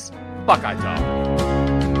was Buckeye Talk.